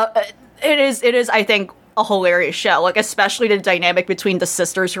 it is, I think, a hilarious show. Like, especially the dynamic between the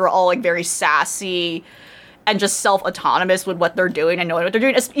sisters who are all, like, very sassy and just self-autonomous with what they're doing and knowing what they're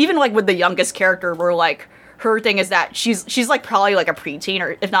doing. It's even, like, with the youngest character, where, like, her thing is that she's like, probably, like, a preteen,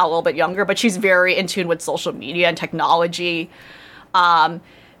 or if not a little bit younger, but she's very in tune with social media and technology.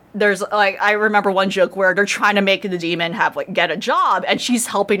 There's, like, I remember one joke where they're trying to make the demon get a job, and she's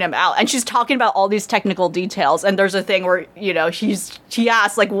helping him out, and she's talking about all these technical details, and there's a thing where, she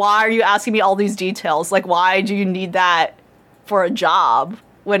asks, like, why are you asking me all these details? Like, why do you need that for a job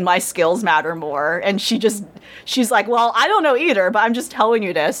when my skills matter more? And she's like, well, I don't know either, but I'm just telling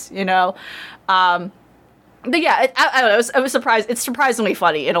you this, But yeah, I don't know, it's surprisingly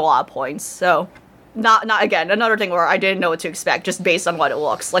funny in a lot of points, so not again, another thing where I didn't know what to expect just based on what it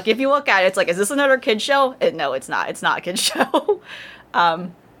looks like. If you look at it, it's like, is this another kid show? No, it's not a kid show.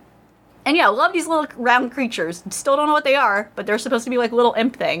 And yeah, I love these little round creatures. Still don't know what they are, but they're supposed to be like little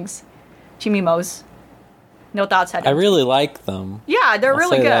imp things. Chimimos. No thoughts, Head. I really like them. Yeah, they're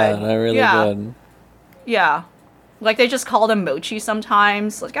really good. They're really good. Yeah. Like, they just call them mochi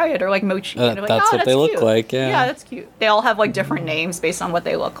sometimes. Like, oh yeah, they're like mochi. And they're like, that's what they cute. look like, yeah. Yeah, that's cute. They all have, like, different names based on what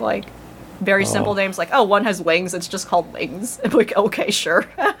they look like. Very simple names, like, oh, one has wings, it's just called Wings. I'm like, okay, sure.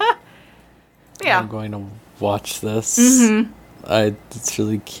 Yeah. I'm going to watch this. Mm-hmm. It's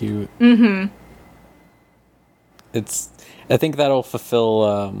really cute. Mm-hmm. I think that'll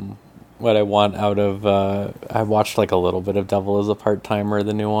fulfill what I want out of I watched like a little bit of Devil as a Part-Timer,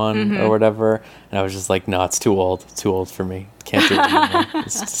 the new one, or whatever, and I was just like, no, it's too old for me, can't do it anymore.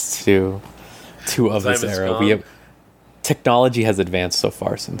 It's just too of this era. Technology has advanced so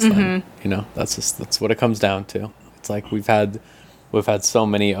far since then, that's what it comes down to. It's like we've had so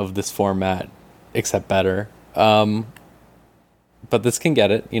many of this format, except better. but this can get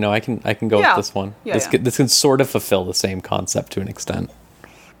it. You know, I can go Yeah. with this one. Yeah, this yeah. Can, this can sort of fulfill the same concept to an extent.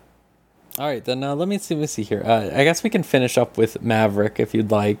 All right, then let me see here. I guess we can finish up with Maverick if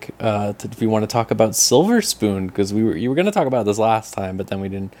you'd like. If you want to talk about Silver Spoon, because you were going to talk about this last time, but then we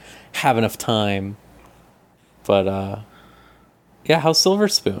didn't have enough time. But yeah, how's Silver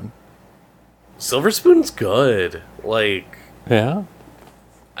Spoon? Silver Spoon's good. Like, Yeah.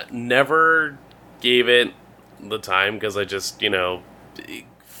 I never gave it the time because I just,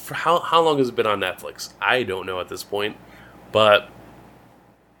 for how long has it been on Netflix? I don't know at this point, but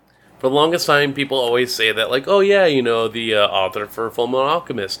for the longest time, people always say that, like, oh yeah, the author for Fullmetal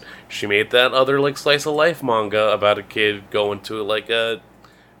Alchemist, she made that other, like, slice of life manga about a kid going to, like, a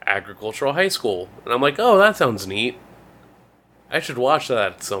agricultural high school. And I'm like, oh, that sounds neat. I should watch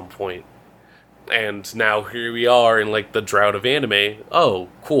that at some point. And now here we are in, like, the drought of anime. Oh,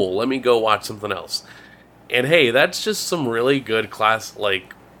 cool, let me go watch something else. And hey, that's just some really good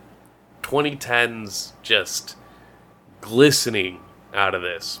 2010s just glistening out of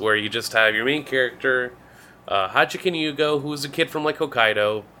this, where you just have your main character, Hachiken Yugo, who's a kid from, like,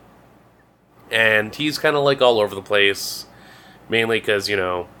 Hokkaido, and he's kind of, like, all over the place, mainly because,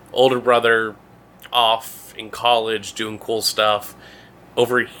 older brother off in college doing cool stuff,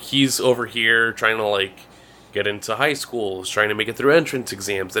 he's over here trying to, like, get into high school, trying to make it through entrance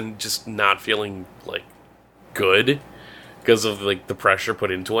exams, and just not feeling, like, good because of, like, the pressure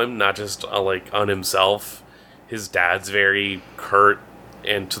put into him, not just, like, on himself. His dad's very curt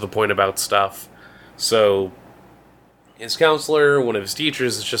and to the point about stuff. So his counselor, one of his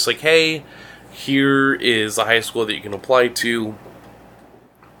teachers, is just like, hey, here is a high school that you can apply to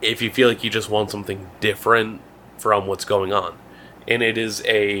if you feel like you just want something different from what's going on. And it is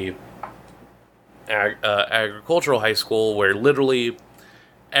a agricultural high school where literally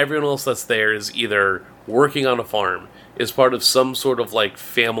everyone else that's there is either working on a farm, is part of some sort of, like,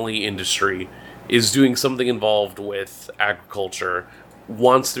 family industry, is doing something involved with agriculture,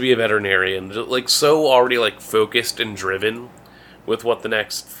 wants to be a veterinarian, like, so already, like, focused and driven with what the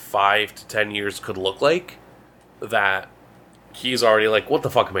next 5 to 10 years could look like, that he's already like, what the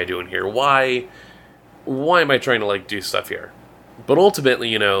fuck am I doing here? Why am I trying to, like, do stuff here? But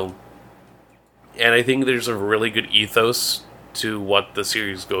ultimately, and I think there's a really good ethos to what the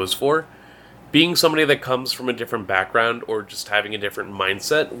series goes for. Being somebody that comes from a different background or just having a different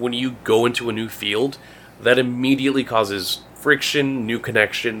mindset, when you go into a new field, that immediately causes friction, new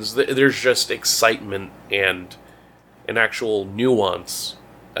connections. There's just excitement and an actual nuance,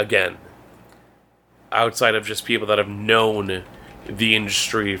 again, outside of just people that have known the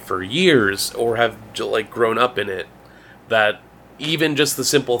industry for years or have, like, grown up in it. That even just the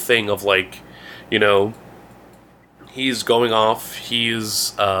simple thing of, like, he's going off,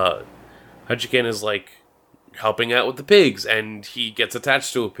 Hachiken is, like, helping out with the pigs, and he gets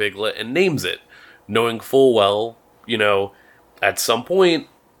attached to a piglet and names it, knowing full well, at some point,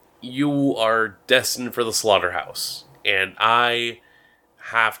 you are destined for the slaughterhouse, and I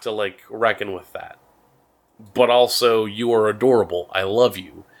have to, like, reckon with that. But also, you are adorable. I love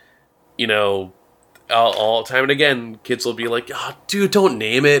you. All time and again, kids will be like, oh, dude, don't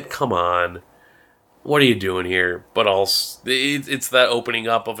name it. Come on. What are you doing here? But also, it's that opening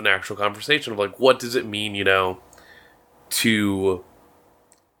up of an actual conversation of, like, what does it mean, to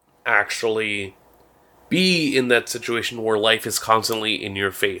actually be in that situation where life is constantly in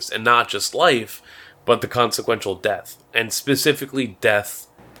your face. And not just life, but the consequential death. And specifically death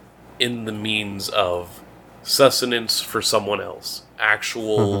in the means of sustenance for someone else.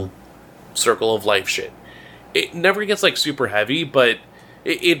 Actual circle of life shit. It never gets, like, super heavy, but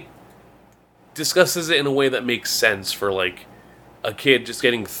it discusses it in a way that makes sense for, like, a kid just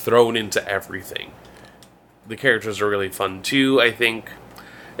getting thrown into everything. The characters are really fun too, I think.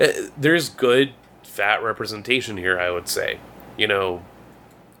 There's good fat representation here, I would say. I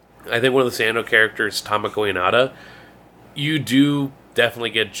think one of the Sando characters, Tamako Inada, you do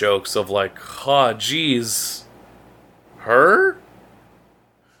definitely get jokes of, like, oh, geez, her?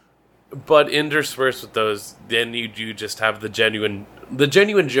 But interspersed with those, then you do just have the genuine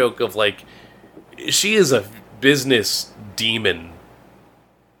joke of, like, she is a business demon,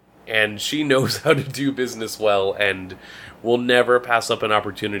 and she knows how to do business well, and will never pass up an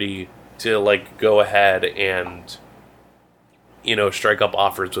opportunity to, like, go ahead and, strike up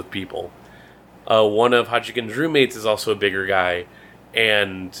offers with people. One of Hachiken's roommates is also a bigger guy,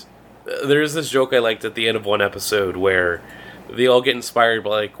 and there's this joke I liked at the end of one episode where they all get inspired by,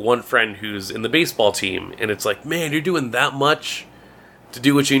 like, one friend who's in the baseball team, and it's like, man, you're doing that much to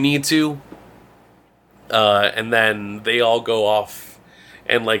do what you need to? And then they all go off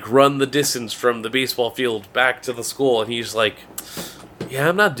and like run the distance from the baseball field back to the school, and he's like, yeah,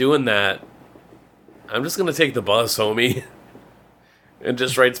 I'm not doing that. I'm just gonna take the bus, homie. And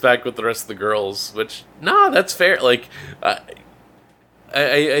just writes back with the rest of the girls, which, nah, that's fair. Like,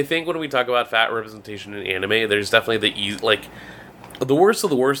 I think when we talk about fat representation in anime, there's definitely the worst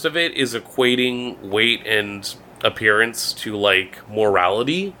of the worst of it is equating weight and appearance to, like,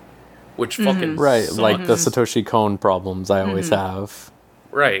 morality, which fucking Right, sucks. like the Satoshi Kon problems I always have.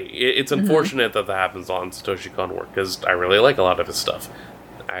 Right. It's unfortunate that happens on Satoshi Kon work, because I really like a lot of his stuff.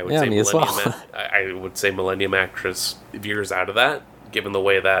 I would Yeah, say me as well. I would say Millennium Actress veers out of that, given the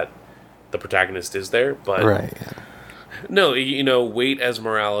way that the protagonist is there. But Right. no, weight as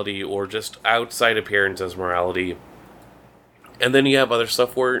morality or just outside appearance as morality. And then you have other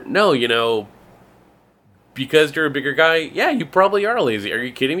stuff where, no, because you're a bigger guy, yeah, you probably are lazy. Are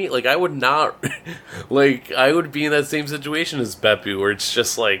you kidding me? Like, I would not, like, I would be in that same situation as Beppu, where it's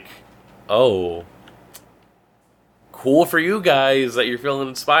just like, oh, cool for you guys that you're feeling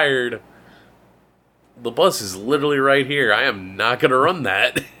inspired. The bus is literally right here. I am not going to run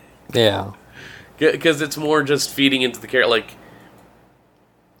that. Yeah. Because it's more just feeding into the character. Like,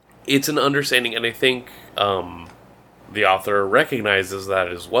 it's an understanding, and I think the author recognizes that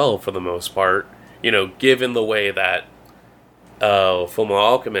as well for the most part. Given the way that Fullmetal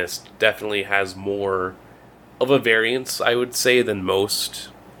Alchemist definitely has more of a variance, I would say, than most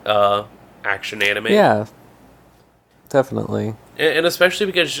action anime. Yeah. Definitely. And especially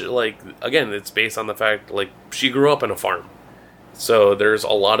because, like, again, it's based on the fact, like, she grew up in a farm. So there's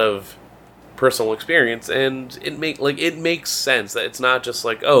a lot of personal experience, and it makes sense that it's not just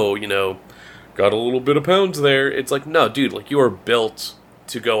like, oh, got a little bit of pounds there. It's like, no, dude, like, you are built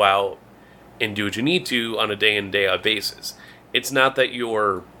to go out and do what you need to on a day in, day out basis. It's not that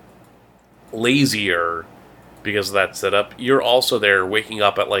you're lazier because of that setup. You're also there waking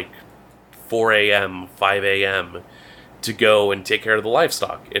up at like 4 a.m., 5 a.m. to go and take care of the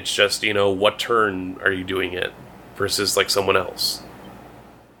livestock. It's just, what turn are you doing it versus like someone else.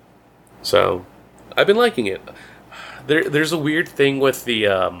 So, I've been liking it. There's a weird thing with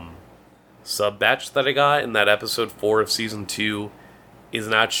the sub batch that I got in that episode 4 of season 2 is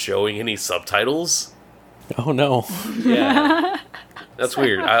not showing any subtitles. Oh no. Yeah. That's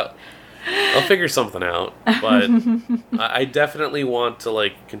weird. I'll figure something out, but I definitely want to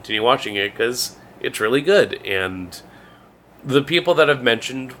like continue watching it because it's really good, and the people that have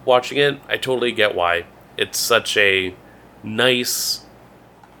mentioned watching it, I totally get why. It's such a nice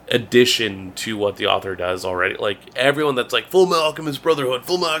addition to what the author does already. Like, everyone that's like, Fullmetal Alchemist Brotherhood,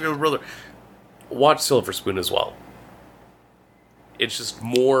 Fullmetal Alchemist Brotherhood, watch Silver Spoon as well. It's just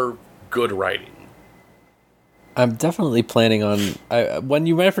more good writing. I'm definitely planning on... when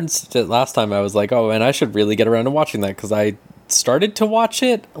you referenced it last time, I was like, oh, and I should really get around to watching that, because I started to watch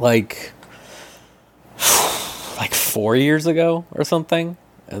it, like 4 years ago or something,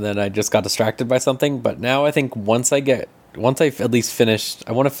 and then I just got distracted by something. But now I think once I've at least finished...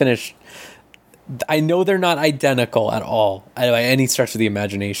 I want to finish... I know they're not identical at all, by any stretch of the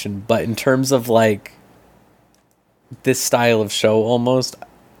imagination, but in terms of, like, this style of show almost...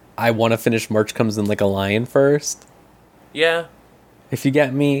 I want to finish March Comes in Like a Lion first. Yeah. If you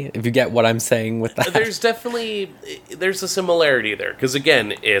get me, if you get what I'm saying with that. There's a similarity there. Because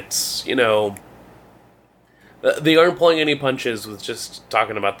again, it's, they aren't pulling any punches with just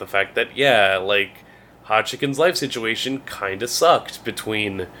talking about the fact that, yeah, like, Hot Chicken's life situation kind of sucked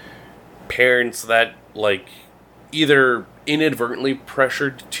between parents that, like, either inadvertently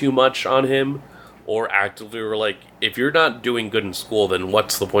pressured too much on him or actively were like, if you're not doing good in school, then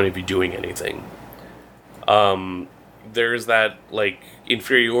what's the point of you doing anything? There's that, like,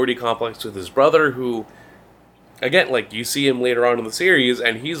 inferiority complex with his brother who, again, like, you see him later on in the series,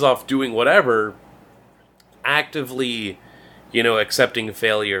 and he's off doing whatever, actively, accepting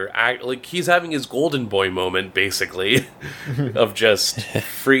failure. Like, he's having his golden boy moment, basically, of just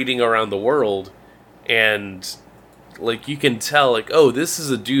freeing around the world. And, like, you can tell, like, oh, this is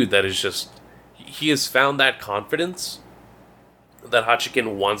a dude that is just... He has found that confidence that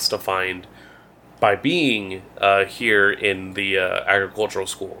Hachiken wants to find by being here in the agricultural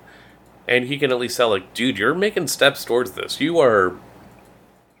school. And he can at least tell, like, dude, you're making steps towards this. You are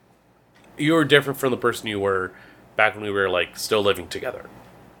different from the person you were back when we were, like, still living together.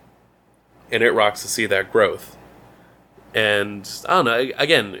 And it rocks to see that growth. And, I don't know,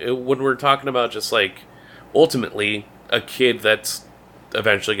 again, when we're talking about just, like, ultimately, a kid that's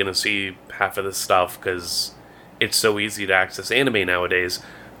eventually going to see half of this stuff because it's so easy to access anime nowadays.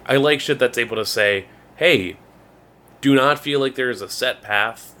 I like shit that's able to say, hey, do not feel like there is a set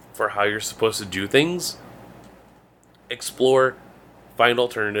path for how you're supposed to do things. Explore, find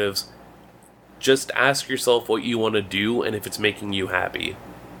alternatives. Just ask yourself what you want to do and if it's making you happy.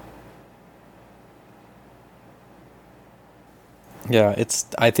 Yeah, it's,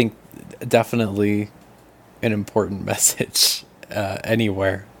 I think, definitely an important message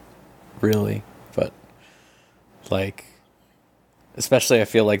anywhere, really. But, like, especially I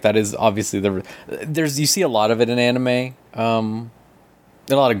feel like that is obviously you see a lot of it in anime, a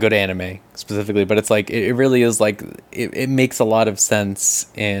lot of good anime specifically, but it's like, it really is like, it makes a lot of sense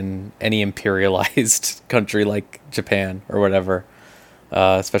in any imperialized country like Japan or whatever,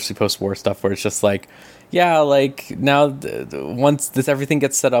 especially post-war stuff, where it's just like, yeah, like now once this everything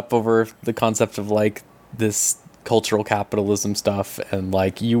gets set up over the concept of like this cultural capitalism stuff, and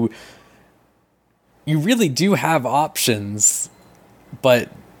like you really do have options, but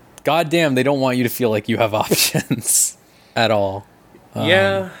goddamn, they don't want you to feel like you have options at all.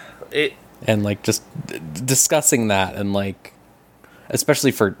 And like just discussing that, and like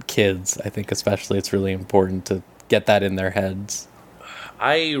especially for kids, I think especially it's really important to get that in their heads.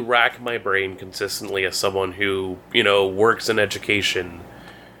 I rack my brain consistently as someone who, works in education.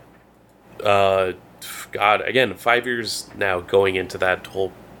 God, again, 5 years now going into that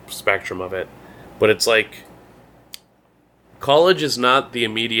whole spectrum of it. But it's like, college is not the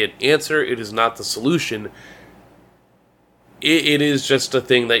immediate answer. It is not the solution. It is just a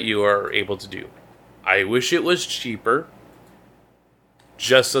thing that you are able to do. I wish it was cheaper,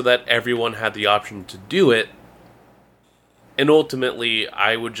 just so that everyone had the option to do it. And ultimately,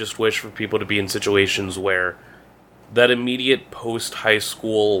 I would just wish for people to be in situations where that immediate post-high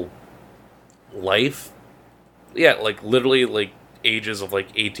school life, like literally like ages of like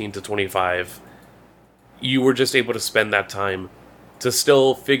 18 to 25, you were just able to spend that time to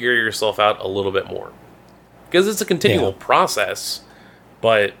still figure yourself out a little bit more. Because it's a continual process,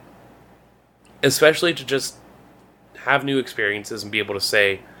 but especially to just have new experiences and be able to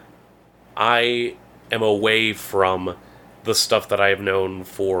say, I am away from the stuff that I have known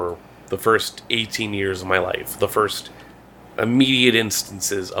for the first 18 years of my life, the first immediate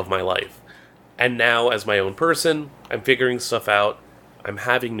instances of my life. And now, as my own person, I'm figuring stuff out, I'm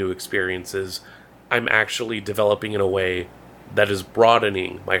having new experiences, I'm actually developing in a way that is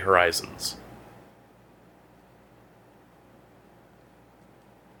broadening my horizons.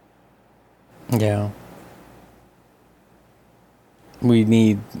 Yeah. We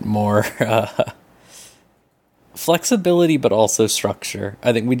need more flexibility, but also structure.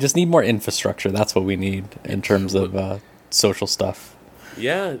 I think we just need more infrastructure. That's what we need in terms of social stuff.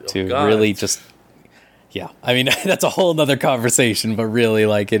 Yeah. To really just... Yeah. I mean, that's a whole nother conversation, but really,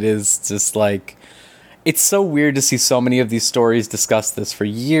 like, it is just like... It's so weird to see so many of these stories discuss this for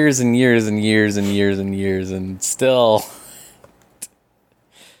years and years and years and years and years, and still...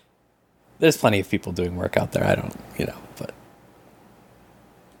 There's plenty of people doing work out there. I don't, but...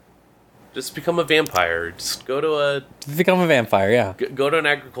 Just become a vampire. Just go to Become a vampire, yeah. Go to an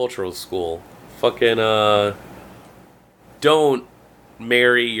agricultural school. Fucking, don't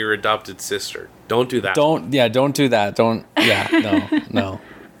marry your adopted sister. Don't do that. Don't do that. No.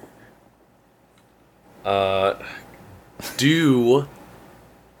 Do,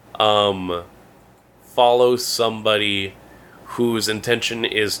 follow somebody whose intention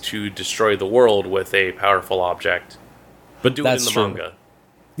is to destroy the world with a powerful object, but do That's it in the true. manga.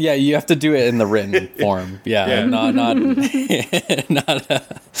 Yeah, you have to do it in the written form. Yeah. Not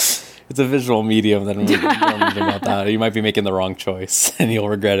it's a visual medium, then we don't need about that. You might be making the wrong choice, and you'll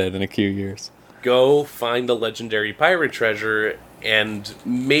regret it in a few years. Go find the legendary pirate treasure, and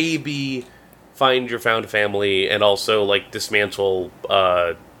maybe find your found family, and also, like, dismantle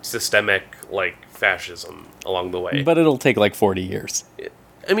systemic, like, fascism along the way. But it'll take like 40 years.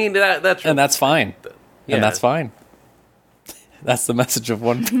 I mean, that's... And that's fine. Yeah. And that's fine. That's the message of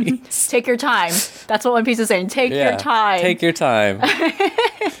One Piece. Take your time. That's what One Piece is saying. Take your time. Take your time.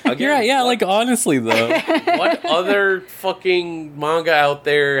 Again, You're right, yeah, like, honestly, though. What other fucking manga out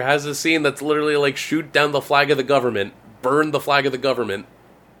there has a scene that's literally like, shoot down the flag of the government, burn the flag of the government?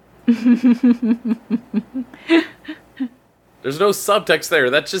 There's no subtext there.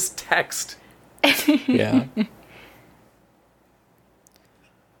 That's just text. Yeah.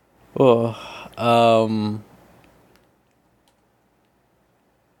 Oh,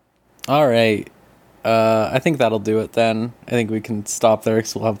 all right. I think that'll do it then. I think we can stop there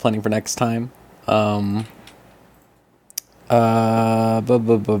because we'll have plenty for next time. Let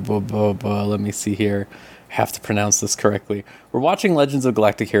me see here. I have to pronounce this correctly. We're watching Legends of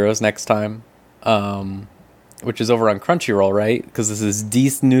Galactic Heroes next time, which is over on Crunchyroll, right? Because this is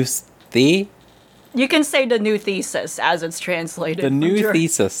Dies Nous The. You can say the new thesis as it's translated. The new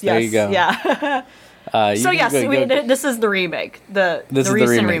thesis. There you go. Yeah. So yes, this is the remake. The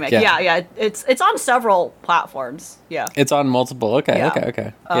recent remake. Yeah. It's on several platforms. Yeah. It's on multiple. Okay. Yeah.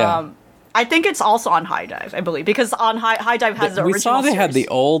 Okay. Yeah. I think it's also on High Dive, I believe, because on High Dive has the original. We saw they had the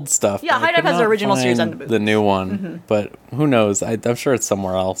old stuff. Yeah, High Dive has the original series and the movies. The new one, but who knows? I'm sure it's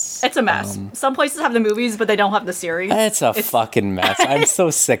somewhere else. It's a mess. Some places have the movies, but they don't have the series. It's a fucking mess. I'm so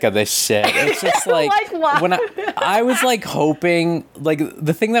sick of this shit. It's just like when I was like hoping, like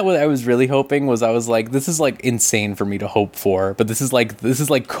the thing that I was really hoping was I was like, this is like insane for me to hope for, but this is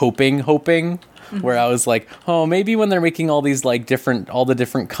like coping hoping. Where I was like, oh, maybe when they're making all these like all the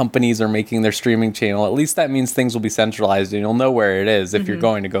different companies are making their streaming channel, at least that means things will be centralized and you'll know where it is if you're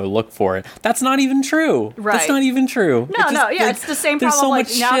going to go look for it. That's not even true. Right. That's not even true. It's the same problem. So like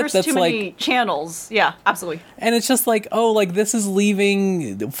much now shit there's too many channels. Yeah, absolutely. And it's just like, oh, like this is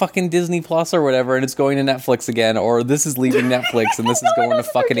leaving fucking Disney Plus or whatever, and it's going to Netflix again, or this is leaving Netflix and this is going to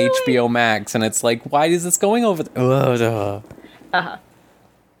fucking HBO Max, and it's like, why is this going over there?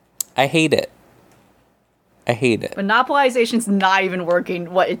 I hate it. Monopolization's not even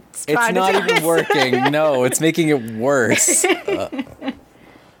working. What it's trying to do. It's not even working. No, it's making it worse.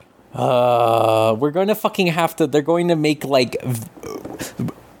 We're going to fucking have to. They're going to make like,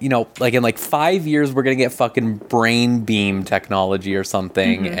 like in like 5 years, we're going to get fucking brain beam technology or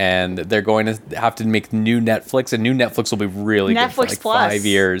something, and they're going to have to make new Netflix, and new Netflix will be really good for like Plus. 5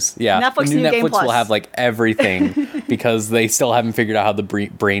 years. Yeah, new Netflix will have like everything because they still haven't figured out how the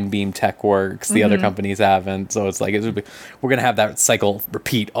brain beam tech works. The other companies haven't, so it's like we're going to have that cycle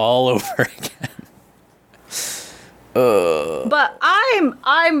repeat all over again. But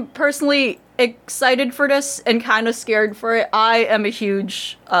I'm personally excited for this and kind of scared for it. I am a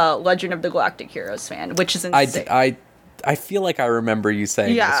huge Legend of the Galactic Heroes fan, which is insane. I feel like I remember you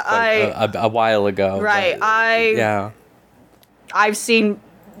saying this a while ago. Right. I've seen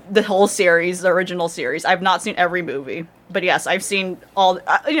the whole series, the original series. I've not seen every movie, but yes, I've seen all.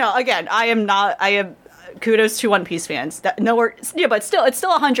 Again, I am. Kudos to One Piece fans. But still, it's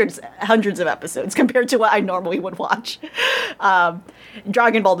still hundreds of episodes compared to what I normally would watch.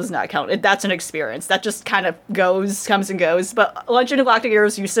 Dragon Ball does not count. That's an experience. That just kind of comes and goes. But Legend of Galactic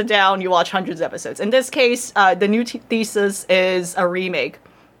Heroes, you sit down, you watch hundreds of episodes. In this case, the new thesis is a remake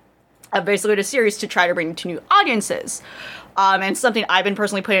of basically the series to try to bring to new audiences. And something I've been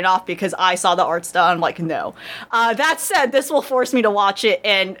personally putting off because I saw the art style. I'm like, no. That said, this will force me to watch it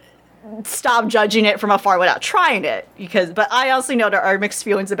and stop judging it from afar without trying it, but I also know there are mixed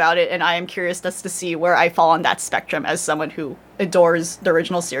feelings about it, and I am curious just to see where I fall on that spectrum as someone who adores the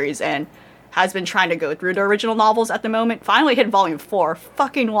original series and has been trying to go through the original novels at the moment. Finally hit volume 4.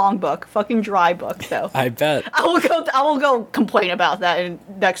 Fucking long book, fucking dry book though. I bet. I will go complain about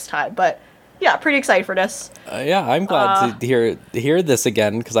that next time, but yeah, pretty excited for this. I'm glad to hear this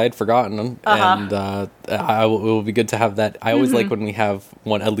again because I had forgotten, and it will be good to have that. I always like when we have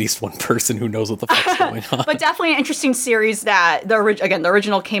at least one person who knows what the fuck's going on. But definitely an interesting series that the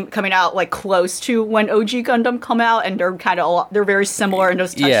original coming out like close to when OG Gundam come out, and they're very similar in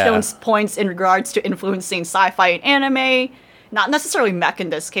those touchstone points in regards to influencing sci-fi and anime. Not necessarily mech in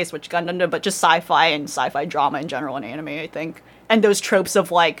this case, which Gundam did, but just sci-fi and sci-fi drama in general in anime, I think, and those tropes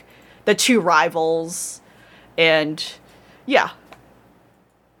of like the two rivals, and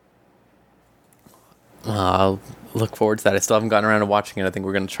I'll look forward to that. I still haven't gotten around to watching it. I think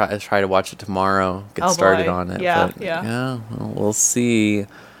we're going to try to watch it tomorrow, get started on it. Well, we'll see.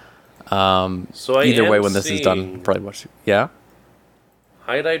 Either way, when this is done, probably watch it. Yeah?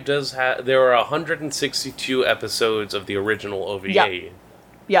 High Dive does have... There are 162 episodes of the original OVA.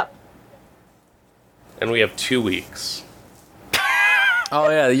 Yep. And we have 2 weeks. Oh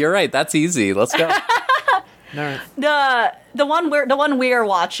yeah, you're right. That's easy. Let's go. The one we are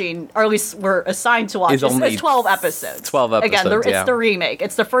watching, or at least we're assigned to watch, is 12 episodes. 12 episodes. Again, it's the remake.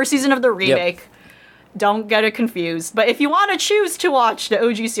 It's the first season of the remake. Yep. Don't get it confused. But if you want to choose to watch the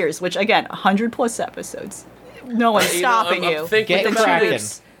OG series, which again, 100+ episodes, no one's stopping you. Within 2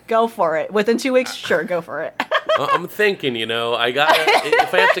 weeks, go for it. Within 2 weeks, sure, go for it. I'm thinking, if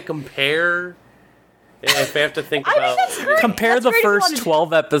I have to compare. If I have to think about... Compare the first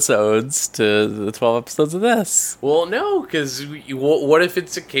 12 episodes to the 12 episodes of this. Well, no, because what if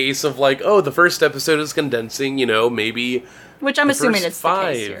it's a case of like, the first episode is condensing, maybe... Which I'm assuming it's 5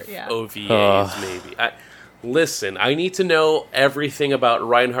 the case here. Yeah. OVAs, maybe. Listen, I need to know everything about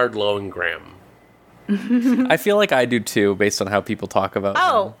Reinhard Lohengram. I feel like I do too, based on how people talk about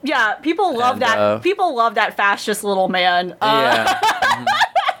him. Yeah, people love that. People love that fascist little man.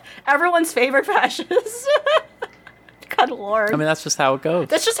 Everyone's favorite fascist. Good lord. I mean, that's just how it goes.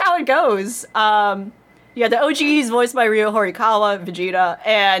 That's just how it goes. Yeah, the OG he's voiced by Ryo Horikawa, Vegeta,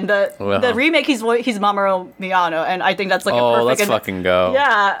 and the remake he's Mamoru Miyano, and I think that's like a perfect. Let's fucking go.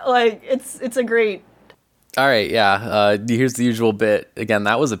 Yeah, like it's a great. All right, yeah. Here's the usual bit. Again,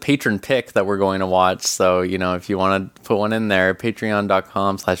 that was a patron pick that we're going to watch. So, if you want to put one in there,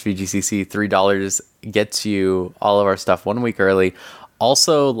 patreon.com/VGCC, $3 gets you all of our stuff 1 week early.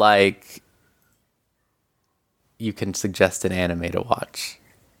 Also, you can suggest an anime to watch.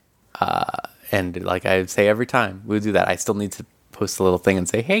 And like I say every time, we'll do that. I still need to post a little thing and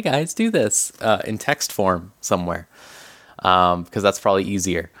say, hey guys, do this in text form somewhere. Because that's probably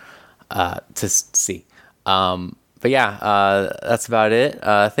easier to see. But yeah, that's about it.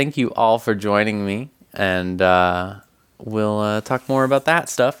 Thank you all for joining me. And we'll talk more about that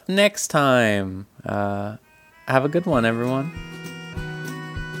stuff next time. Have a good one, everyone.